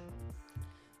 you know,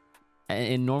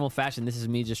 in normal fashion, this is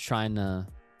me just trying to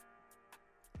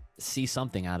see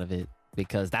something out of it,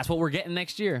 because that's what we're getting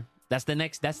next year. That's the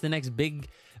next big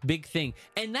thing.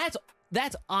 And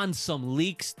that's on some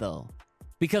leaks though.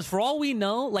 Because for all we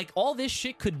know, like all this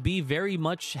shit could be very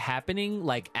much happening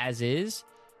like as is,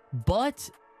 but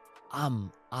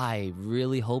I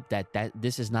really hope that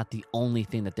this is not the only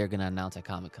thing that they're gonna announce at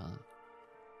Comic-Con.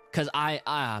 Cause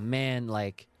man,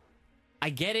 like I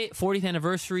get it, 40th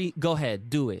anniversary, go ahead,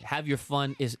 do it. Have your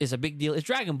fun. It's a big deal. It's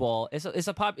Dragon Ball. It's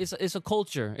a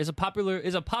culture. It's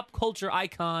a pop culture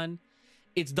icon.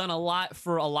 It's done a lot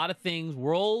for a lot of things.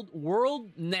 World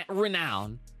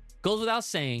renown. Goes without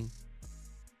saying.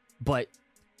 But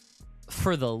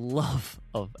for the love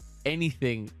of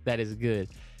anything that is good.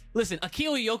 Listen,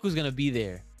 Akio Yoko's going to be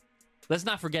there. Let's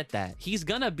not forget that. He's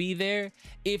going to be there.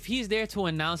 If he's there to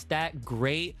announce that,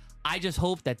 great. I just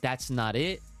hope that that's not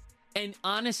it. And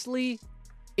honestly,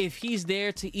 if he's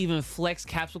there to even flex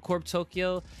Capsule Corp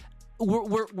Tokyo,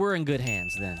 we're in good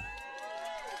hands then.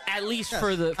 At least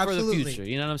for the future.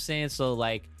 You know what I'm saying? So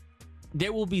like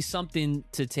there will be something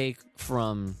to take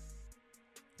from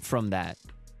that.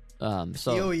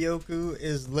 So Yoku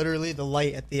is literally the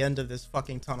light at the end of this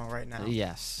fucking tunnel right now.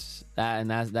 Yes. That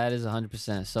is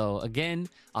 100%. So again,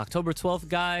 October 12th,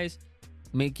 guys,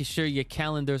 making sure your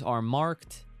calendars are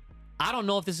marked. I don't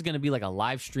know if this is going to be like a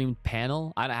live streamed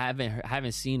panel. I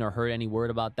haven't seen or heard any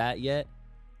word about that yet.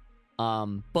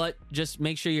 But just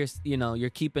make sure you're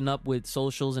keeping up with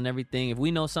socials and everything. If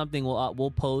we know something,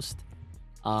 we'll post.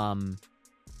 And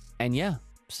yeah,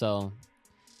 so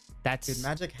that's dude,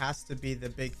 magic has to be the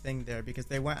big thing there, because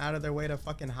they went out of their way to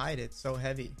fucking hide it so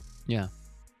heavy. Yeah.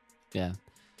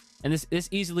 And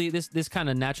this kind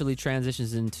of naturally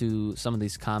transitions into some of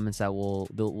these comments that we'll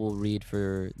read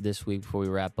for this week before we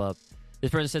wrap up. This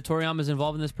person said Toriyama is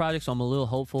involved in this project, so I'm a little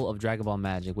hopeful of Dragon Ball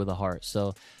Magic with a heart.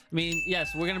 So, I mean,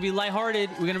 yes, we're gonna be lighthearted.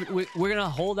 We're gonna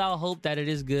hold out hope that it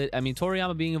is good. I mean,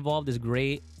 Toriyama being involved is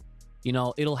great. You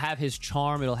know, it'll have his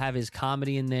charm. It'll have his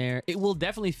comedy in there. It will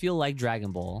definitely feel like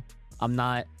Dragon Ball. I'm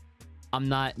not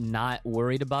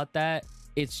worried about that.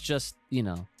 It's just, you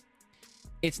know,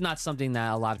 it's not something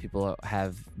that a lot of people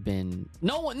have been.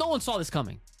 No one saw this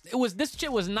coming. This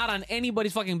shit was not on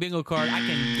anybody's fucking bingo card. I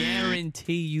can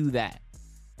guarantee you that.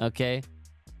 Okay.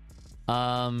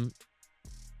 So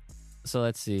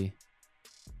let's see.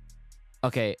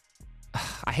 Okay.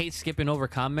 I hate skipping over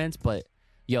comments, but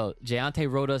yo,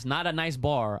 Jayante wrote us not a nice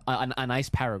bar, a nice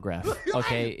paragraph.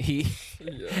 Okay. He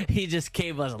just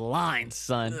gave us lines,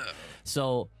 son.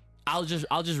 So I'll just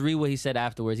read what he said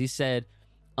afterwards. He said,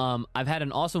 I've had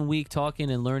an awesome week talking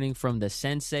and learning from the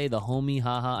sensei, the homie,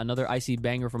 haha, another icy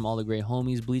banger from all the great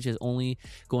homies. Bleach is only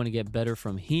going to get better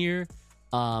from here.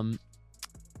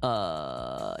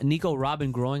 Nico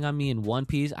Robin growing on me in One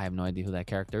Piece. I have no idea who that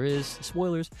character is.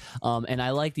 Spoilers. And I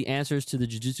like the answers to the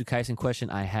Jujutsu Kaisen question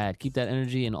I had. Keep that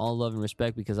energy and all love and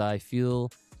respect because I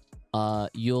feel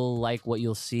you'll like what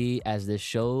you'll see as this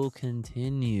show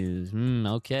continues.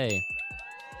 Okay.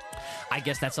 I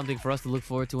guess that's something for us to look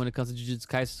forward to when it comes to Jujutsu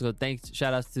Kaisen. So thanks,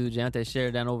 shout outs to Jante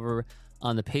Sheridan over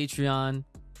on the Patreon.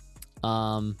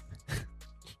 Our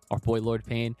boy Lord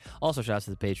Payne. Also shout outs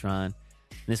to the Patreon. And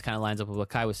this kind of lines up with what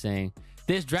Kai was saying.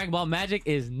 This Dragon Ball Magic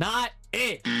is not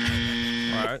it.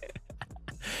 All right.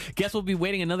 Guess we'll be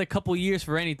waiting another couple years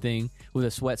for anything with a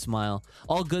sweat smile.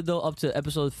 All good though, up to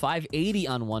episode 580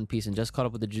 on One Piece and just caught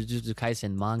up with the Jujutsu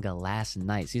Kaisen manga last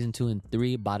night. Season 2 and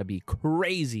 3 about to be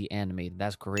crazy animated.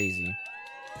 That's crazy.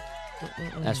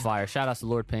 That's fire. Shout outs to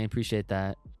Lord Payne. Appreciate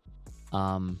that.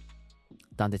 Dante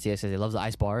TX says he loves the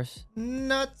ice bars.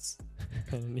 Nuts.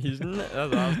 That's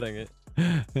what I was thinking.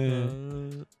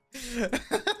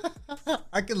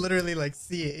 I could literally like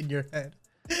see it in your head.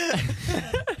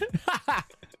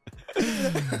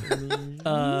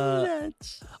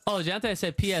 Jante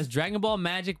said, P.S. Dragon Ball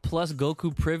Magic plus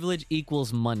Goku privilege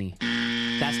equals money.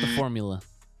 That's the formula.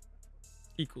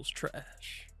 Equals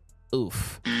trash.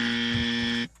 Oof.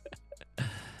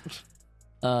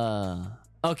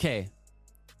 Okay.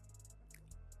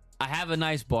 I have a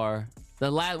nice bar.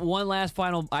 The one last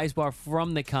final ice bar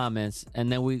from the comments,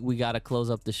 and then we gotta close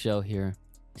up the show here.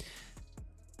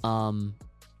 Shall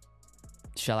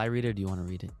I read it or do you want to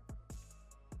read it?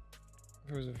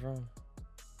 Who's it from?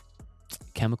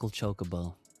 Chemical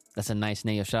Chocobo. That's a nice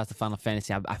name. Yo, shout out to Final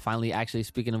Fantasy. I finally, actually,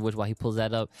 speaking of which, while he pulls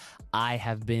that up, I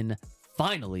have been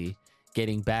finally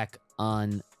getting back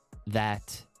on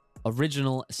that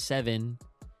original 7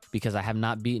 because I have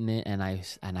not beaten it, and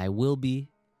I will be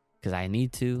because I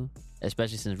need to,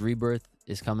 especially since Rebirth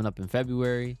is coming up in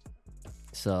February.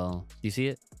 So, do you see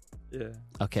it? Yeah.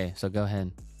 Okay, so go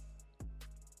ahead.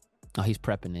 Oh, he's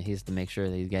prepping it. He has to make sure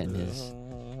that he's getting his.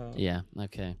 Yeah.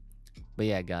 Okay. But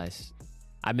yeah, guys,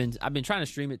 I've been trying to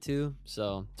stream it too.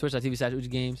 So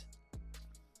Twitch.tv/UjiGames.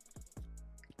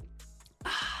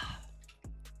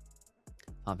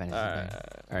 Oh, fantasy. All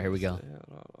right, here we go.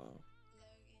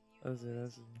 That's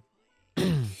it.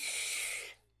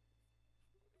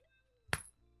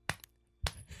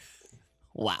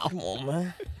 Wow. Come on,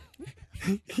 man.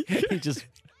 he just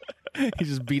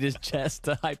beat his chest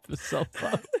to hype himself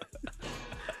up.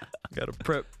 Gotta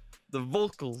prep the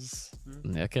vocals.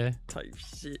 Okay. Type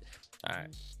shit. All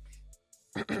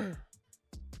right.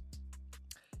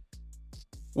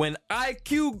 When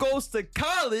IQ goes to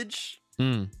college,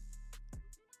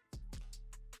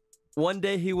 one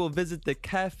day he will visit the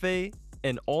cafe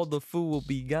and all the food will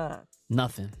be gone.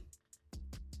 Nothing.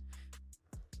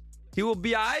 He will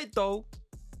be alright though.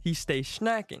 He stays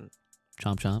snacking.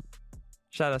 Chomp chomp.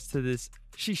 Shout outs to this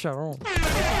Shisharon.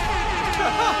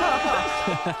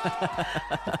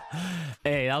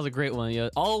 Hey, that was a great one, yo.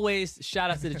 Always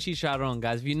shout out to the Chicharron,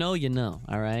 guys. If you know, you know.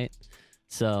 All right.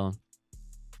 So,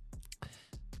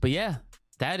 but yeah,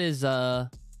 that's all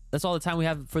the time we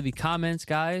have for the comments,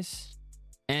 guys.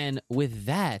 And with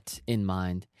that in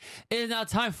mind, it is now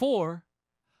time for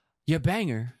your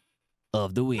banger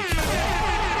of the week.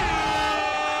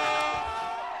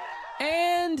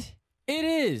 And it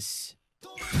is.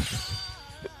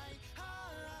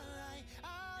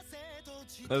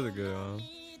 That was a good one.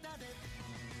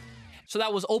 So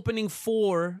that was opening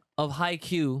 4 of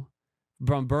Haikyuu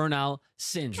from Burnout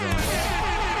Syndrome.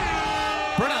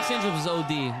 Burnout Syndrome is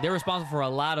OD. They're responsible for a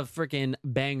lot of freaking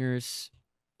bangers.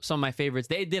 Some of my favorites.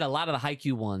 They did a lot of the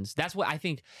Haikyuu ones. That's what I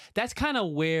think. That's kind of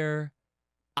where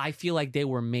I feel like they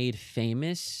were made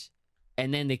famous.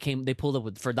 And then they pulled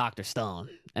up for Dr. Stone.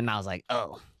 And I was like,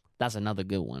 oh, that's another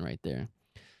good one right there.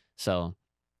 So,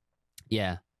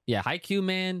 yeah. Haikyuu,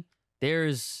 man,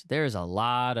 there's a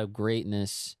lot of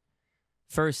greatness.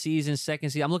 First season,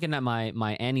 second season. I'm looking at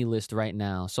my Annie list right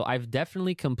now. So I've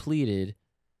definitely completed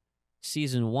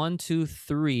season 1, 2,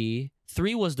 3.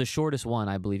 3 was the shortest one,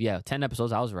 I believe. Yeah, 10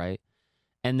 episodes. I was right.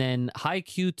 And then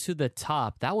Haikyuu to the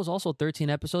Top. That was also 13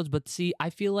 episodes. But see,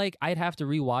 I feel like I'd have to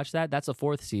rewatch that. That's a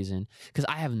 4th season because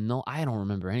I don't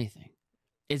remember anything.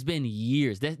 It's been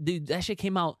years. That shit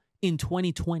came out in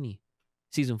 2020,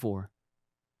 season 4.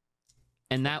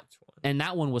 And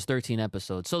that one was 13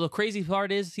 episodes. So the crazy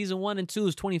part is season 1 and 2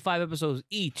 is 25 episodes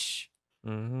each.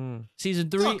 Mm-hmm. Season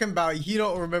 3. Talking about you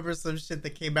don't remember some shit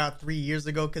that came out 3 years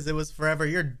ago because it was forever.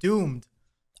 You're doomed,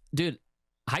 dude.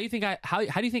 How do you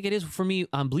think it is for me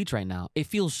on Bleach right now? It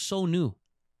feels so new,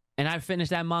 and I finished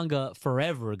that manga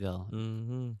forever ago.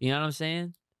 Mm-hmm. You know what I'm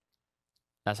saying?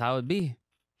 That's how it'd be.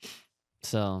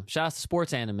 So shout out to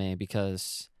sports anime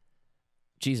because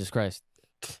Jesus Christ.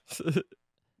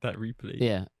 That replay.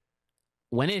 Yeah.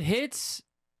 When it hits,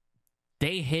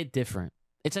 they hit different.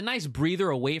 It's a nice breather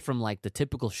away from like the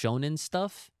typical shonen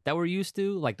stuff that we're used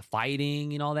to, like the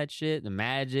fighting and all that shit, the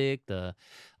magic, but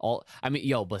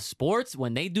sports,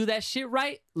 when they do that shit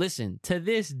right, listen, to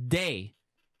this day,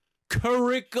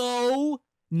 Kuriko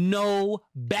no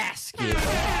Basket.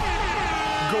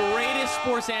 Greatest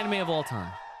sports anime of all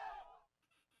time.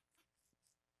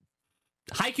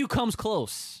 Haikyuu comes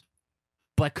close.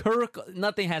 But Kuriko,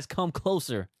 nothing has come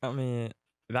closer. I mean,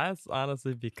 that's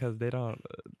honestly because they don't.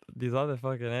 These other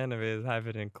fucking animes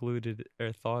haven't included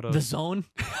or thought of the zone.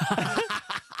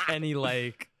 Any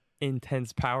like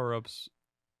intense power ups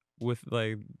with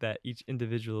like that each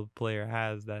individual player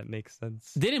has that makes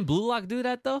sense. Didn't Blue Lock do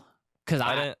that though? Because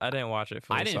I didn't watch it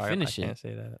fully. I didn't finish it. I can't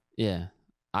say that. Yeah,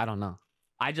 I don't know.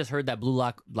 I just heard that Blue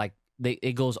Lock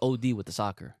it goes OD with the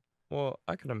soccer. Well,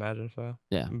 I could imagine so.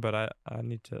 Yeah, but I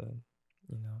need to.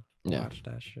 Watch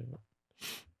that shit.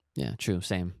 Yeah, true.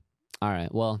 Same. All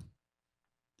right. Well,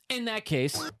 in that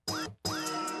case,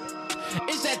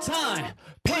 it's that time.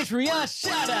 Patreon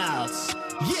shoutouts.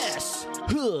 Yes.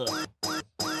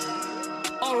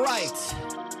 All right.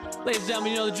 Ladies and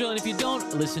gentlemen, you know the drill. And if you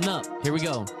don't, listen up. Here we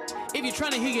go. If you're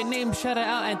trying to hear your name shouted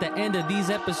out at the end of these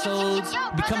episodes,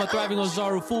 become a Thriving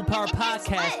Ozaru Full Power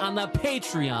Podcast on the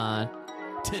Patreon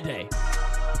today.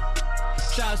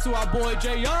 Shouts to our boy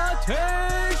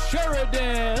Jayante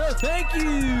Sheridan. Thank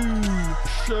you,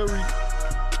 Sherry.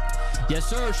 Yes,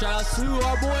 sir. Shouts to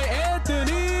our boy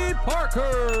Anthony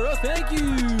Parker. Thank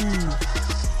you.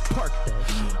 Park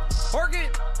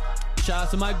it.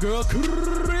 Shouts to my girl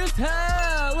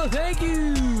Crystal. Thank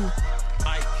you.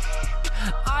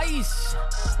 Ice.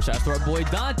 Shouts to our boy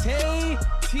Dante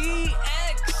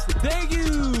TX. Thank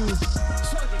you.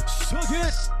 Suck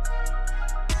it.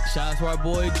 Shout out to our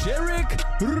boy Jerick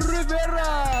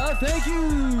Rivera. Thank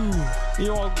you.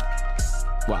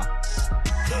 Wow.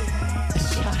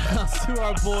 Shout out to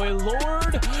our boy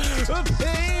Lord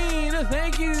Pain.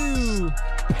 Thank you.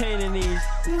 Pain in these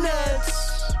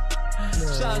nuts.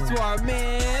 Shout out to our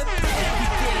man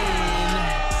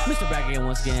Back Again. Mr. Back Again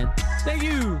once again. Thank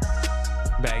you.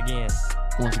 Back again.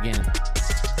 Once again.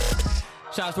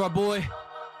 Shout out to our boy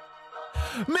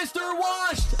Mr.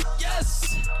 Washed. Yes.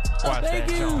 Thank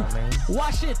you. Job, man.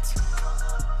 Wash it.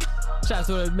 Shout out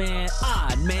to the man,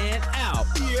 Odd Man Out.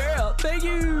 Yeah, thank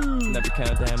you. Never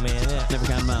count that man out. Never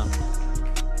count him out.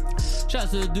 Shout out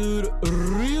to the dude,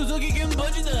 Ryuzuki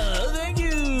Kimbujita. Thank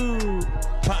you.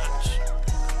 Patch.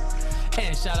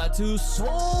 And shout out to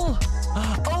Soul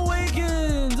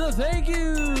Awakens. Thank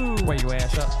you. Where you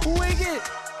ass up? Wake it.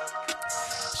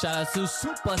 Shout out to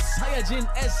Super Saiyajin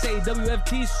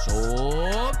SAWFT.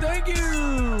 So thank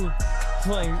you.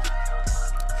 And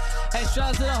shout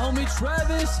out to the homie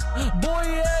Travis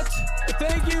Boyette.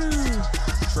 Thank you.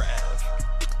 Trav.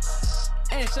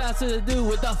 And shout out to the dude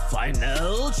with the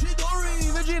final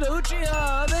Chidori Vegeta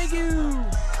Uchiha. Thank you.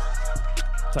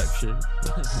 Type shit.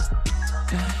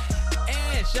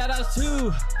 And shout out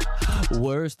to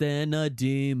Worse Than a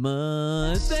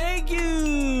Demon. Thank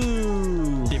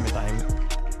you. Demon time.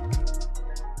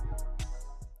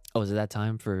 Oh, is it that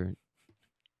time for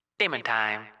Demon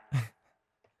time?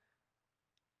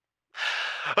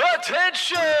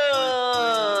 Attention!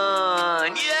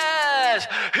 Yes!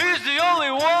 He's the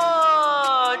only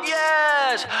one!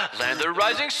 Yes! Land the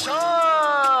rising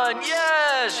sun!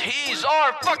 Yes! He's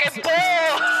our fucking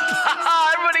ball!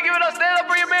 Everybody give it a stand up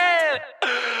for your man!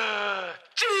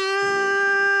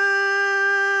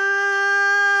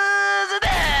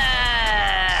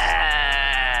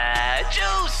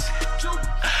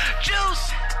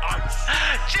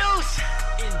 Juice!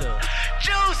 In the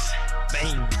juice!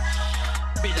 Bang!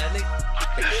 Be that nigga.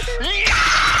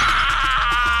 Yeah!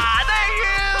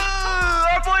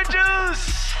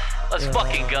 Let's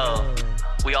fucking go.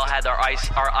 We all had our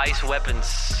ice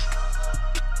weapons.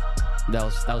 That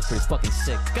was pretty fucking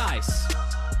sick. Guys,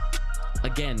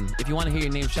 again, if you want to hear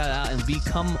your name shout out and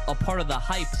become a part of the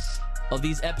hype of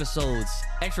these episodes,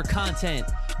 extra content,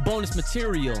 bonus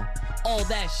material, all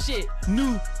that shit,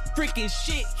 new freaking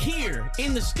shit here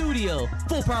in the studio.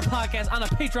 Full Power Podcast on a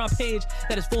Patreon page.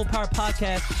 That is Full Power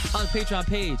Podcast on the Patreon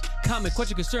page. Comment,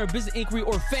 question, concern, business inquiry,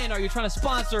 or fan art you're trying to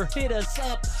sponsor, hit us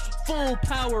up.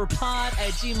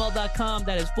 fullpowerpod@gmail.com.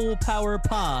 That is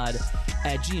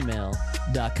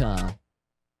fullpowerpod@gmail.com.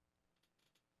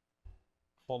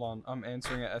 Hold on, I'm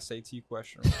answering an SAT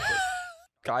question real quick.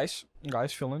 guys,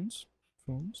 feelings.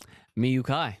 Miyu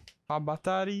Kai.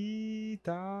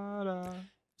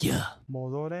 Yeah.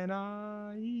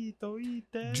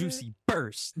 Juicy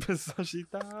burst. Mama.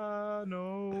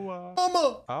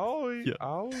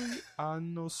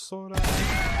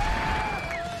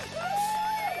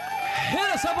 Hit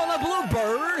us up on the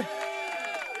Bluebird.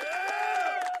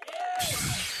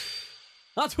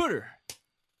 On Twitter.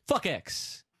 Fuck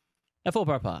X. At Full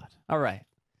Power Pod. All right.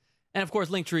 And of course,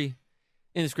 Linktree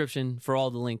in the description for all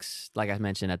the links, like I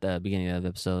mentioned at the beginning of the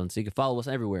episode. So you can follow us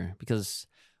everywhere because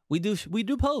we do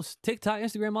post TikTok,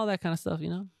 Instagram, all that kind of stuff, you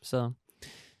know? So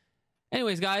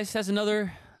anyways, guys, that's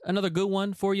another good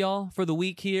one for y'all for the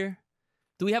week here.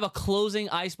 Do we have a closing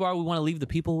ice bar we want to leave the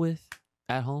people with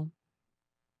at home?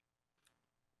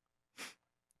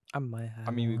 I might have.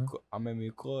 I mean,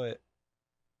 we could.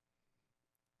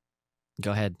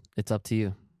 Go ahead. It's up to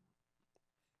you.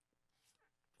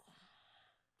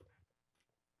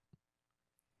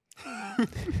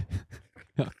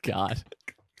 Oh, God.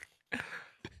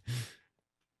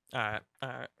 All right.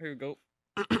 Here we go.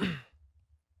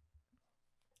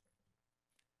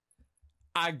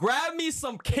 I grabbed me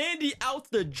some candy out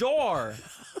the jar.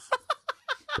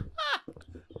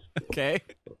 Okay.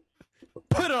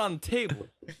 Put it on the table.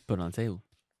 Put it on the table.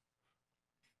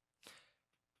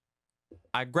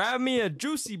 I grabbed me a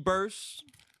juicy burst.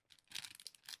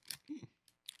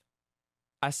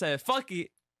 I said, fuck it,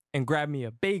 and grabbed me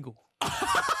a bagel.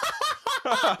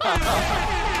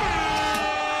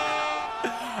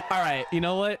 All right, you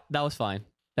know what? That was fine.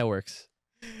 That works.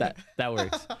 That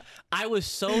works. I was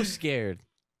so scared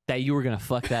that you were gonna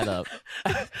fuck that up.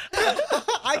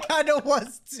 I kind of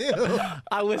was too.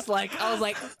 I was like,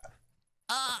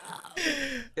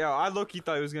 Yeah, I low-key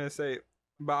thought he was gonna say,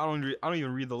 but I don't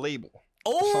even read the label.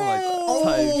 oh,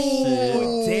 Type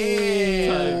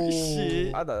damn.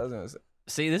 shit. I thought I was gonna say.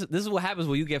 See, this is what happens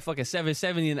when you get fucking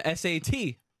 770 in the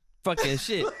SAT. Fucking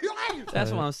shit.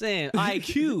 That's what I'm saying.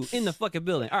 IQ in the fucking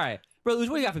building. All right, brothers,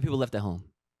 what do you got for people left at home?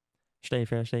 Stay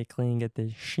fresh, stay clean, get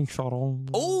the chicharron.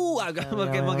 Oh, I got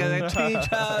that Stay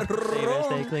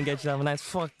chicharron. clean, get yourself a nice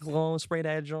fuck cologne, spray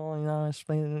that joint, you know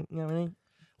what I mean?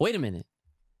 Wait a minute.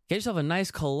 Get yourself a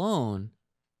nice cologne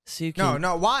so you can...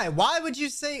 No. Why? Why would you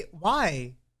say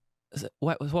why?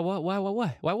 Why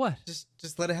what? Just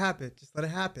let it happen. Just let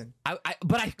it happen.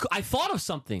 But I thought of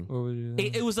something. What would you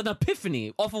It was an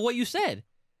epiphany off of what you said.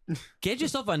 Get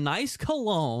yourself a nice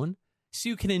cologne so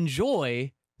you can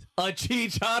enjoy a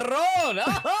chicharron.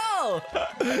 Oh,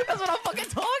 that's what I'm fucking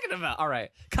talking about. All right,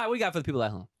 Kai, what you got for the people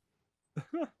at home?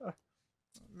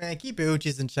 Man, keep your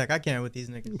Uchis in check. I can't with these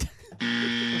niggas.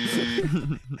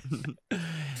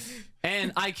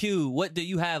 And IQ, what do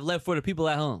you have left for the people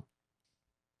at home?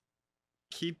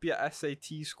 Keep your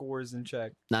SAT scores in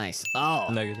check. Nice. Oh,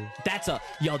 Negative. that's a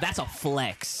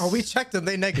flex. Oh, we checked them.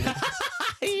 They negative.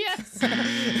 Yes.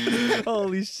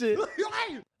 Holy shit.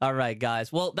 All right,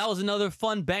 guys. Well, that was another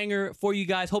fun banger for you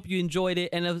guys. Hope you enjoyed it.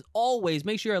 And as always,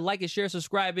 make sure to like and share,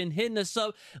 subscribing, hitting us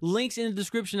up. Links in the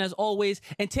description as always.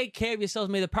 And take care of yourselves.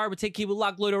 May the power of keep it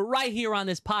locked, loiter right here on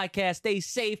this podcast. Stay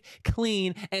safe,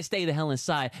 clean, and stay the hell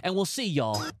inside. And we'll see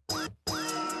y'all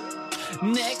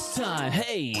next time.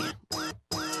 Hey.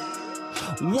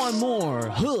 One more.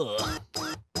 Huh.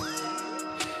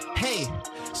 Hey.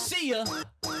 See ya.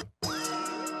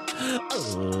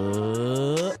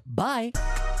 Bye.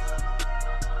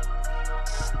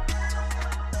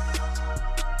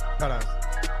 Cut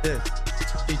this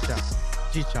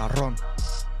chicharron.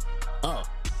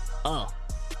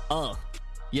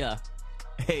 Yeah.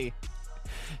 Hey.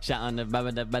 Shout on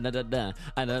the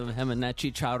I love him and that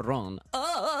chicharron.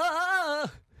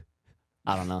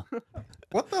 I don't know.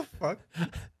 What the fuck?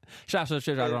 Shout out to the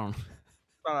chicharron.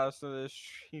 Shout out to this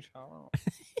chicharron.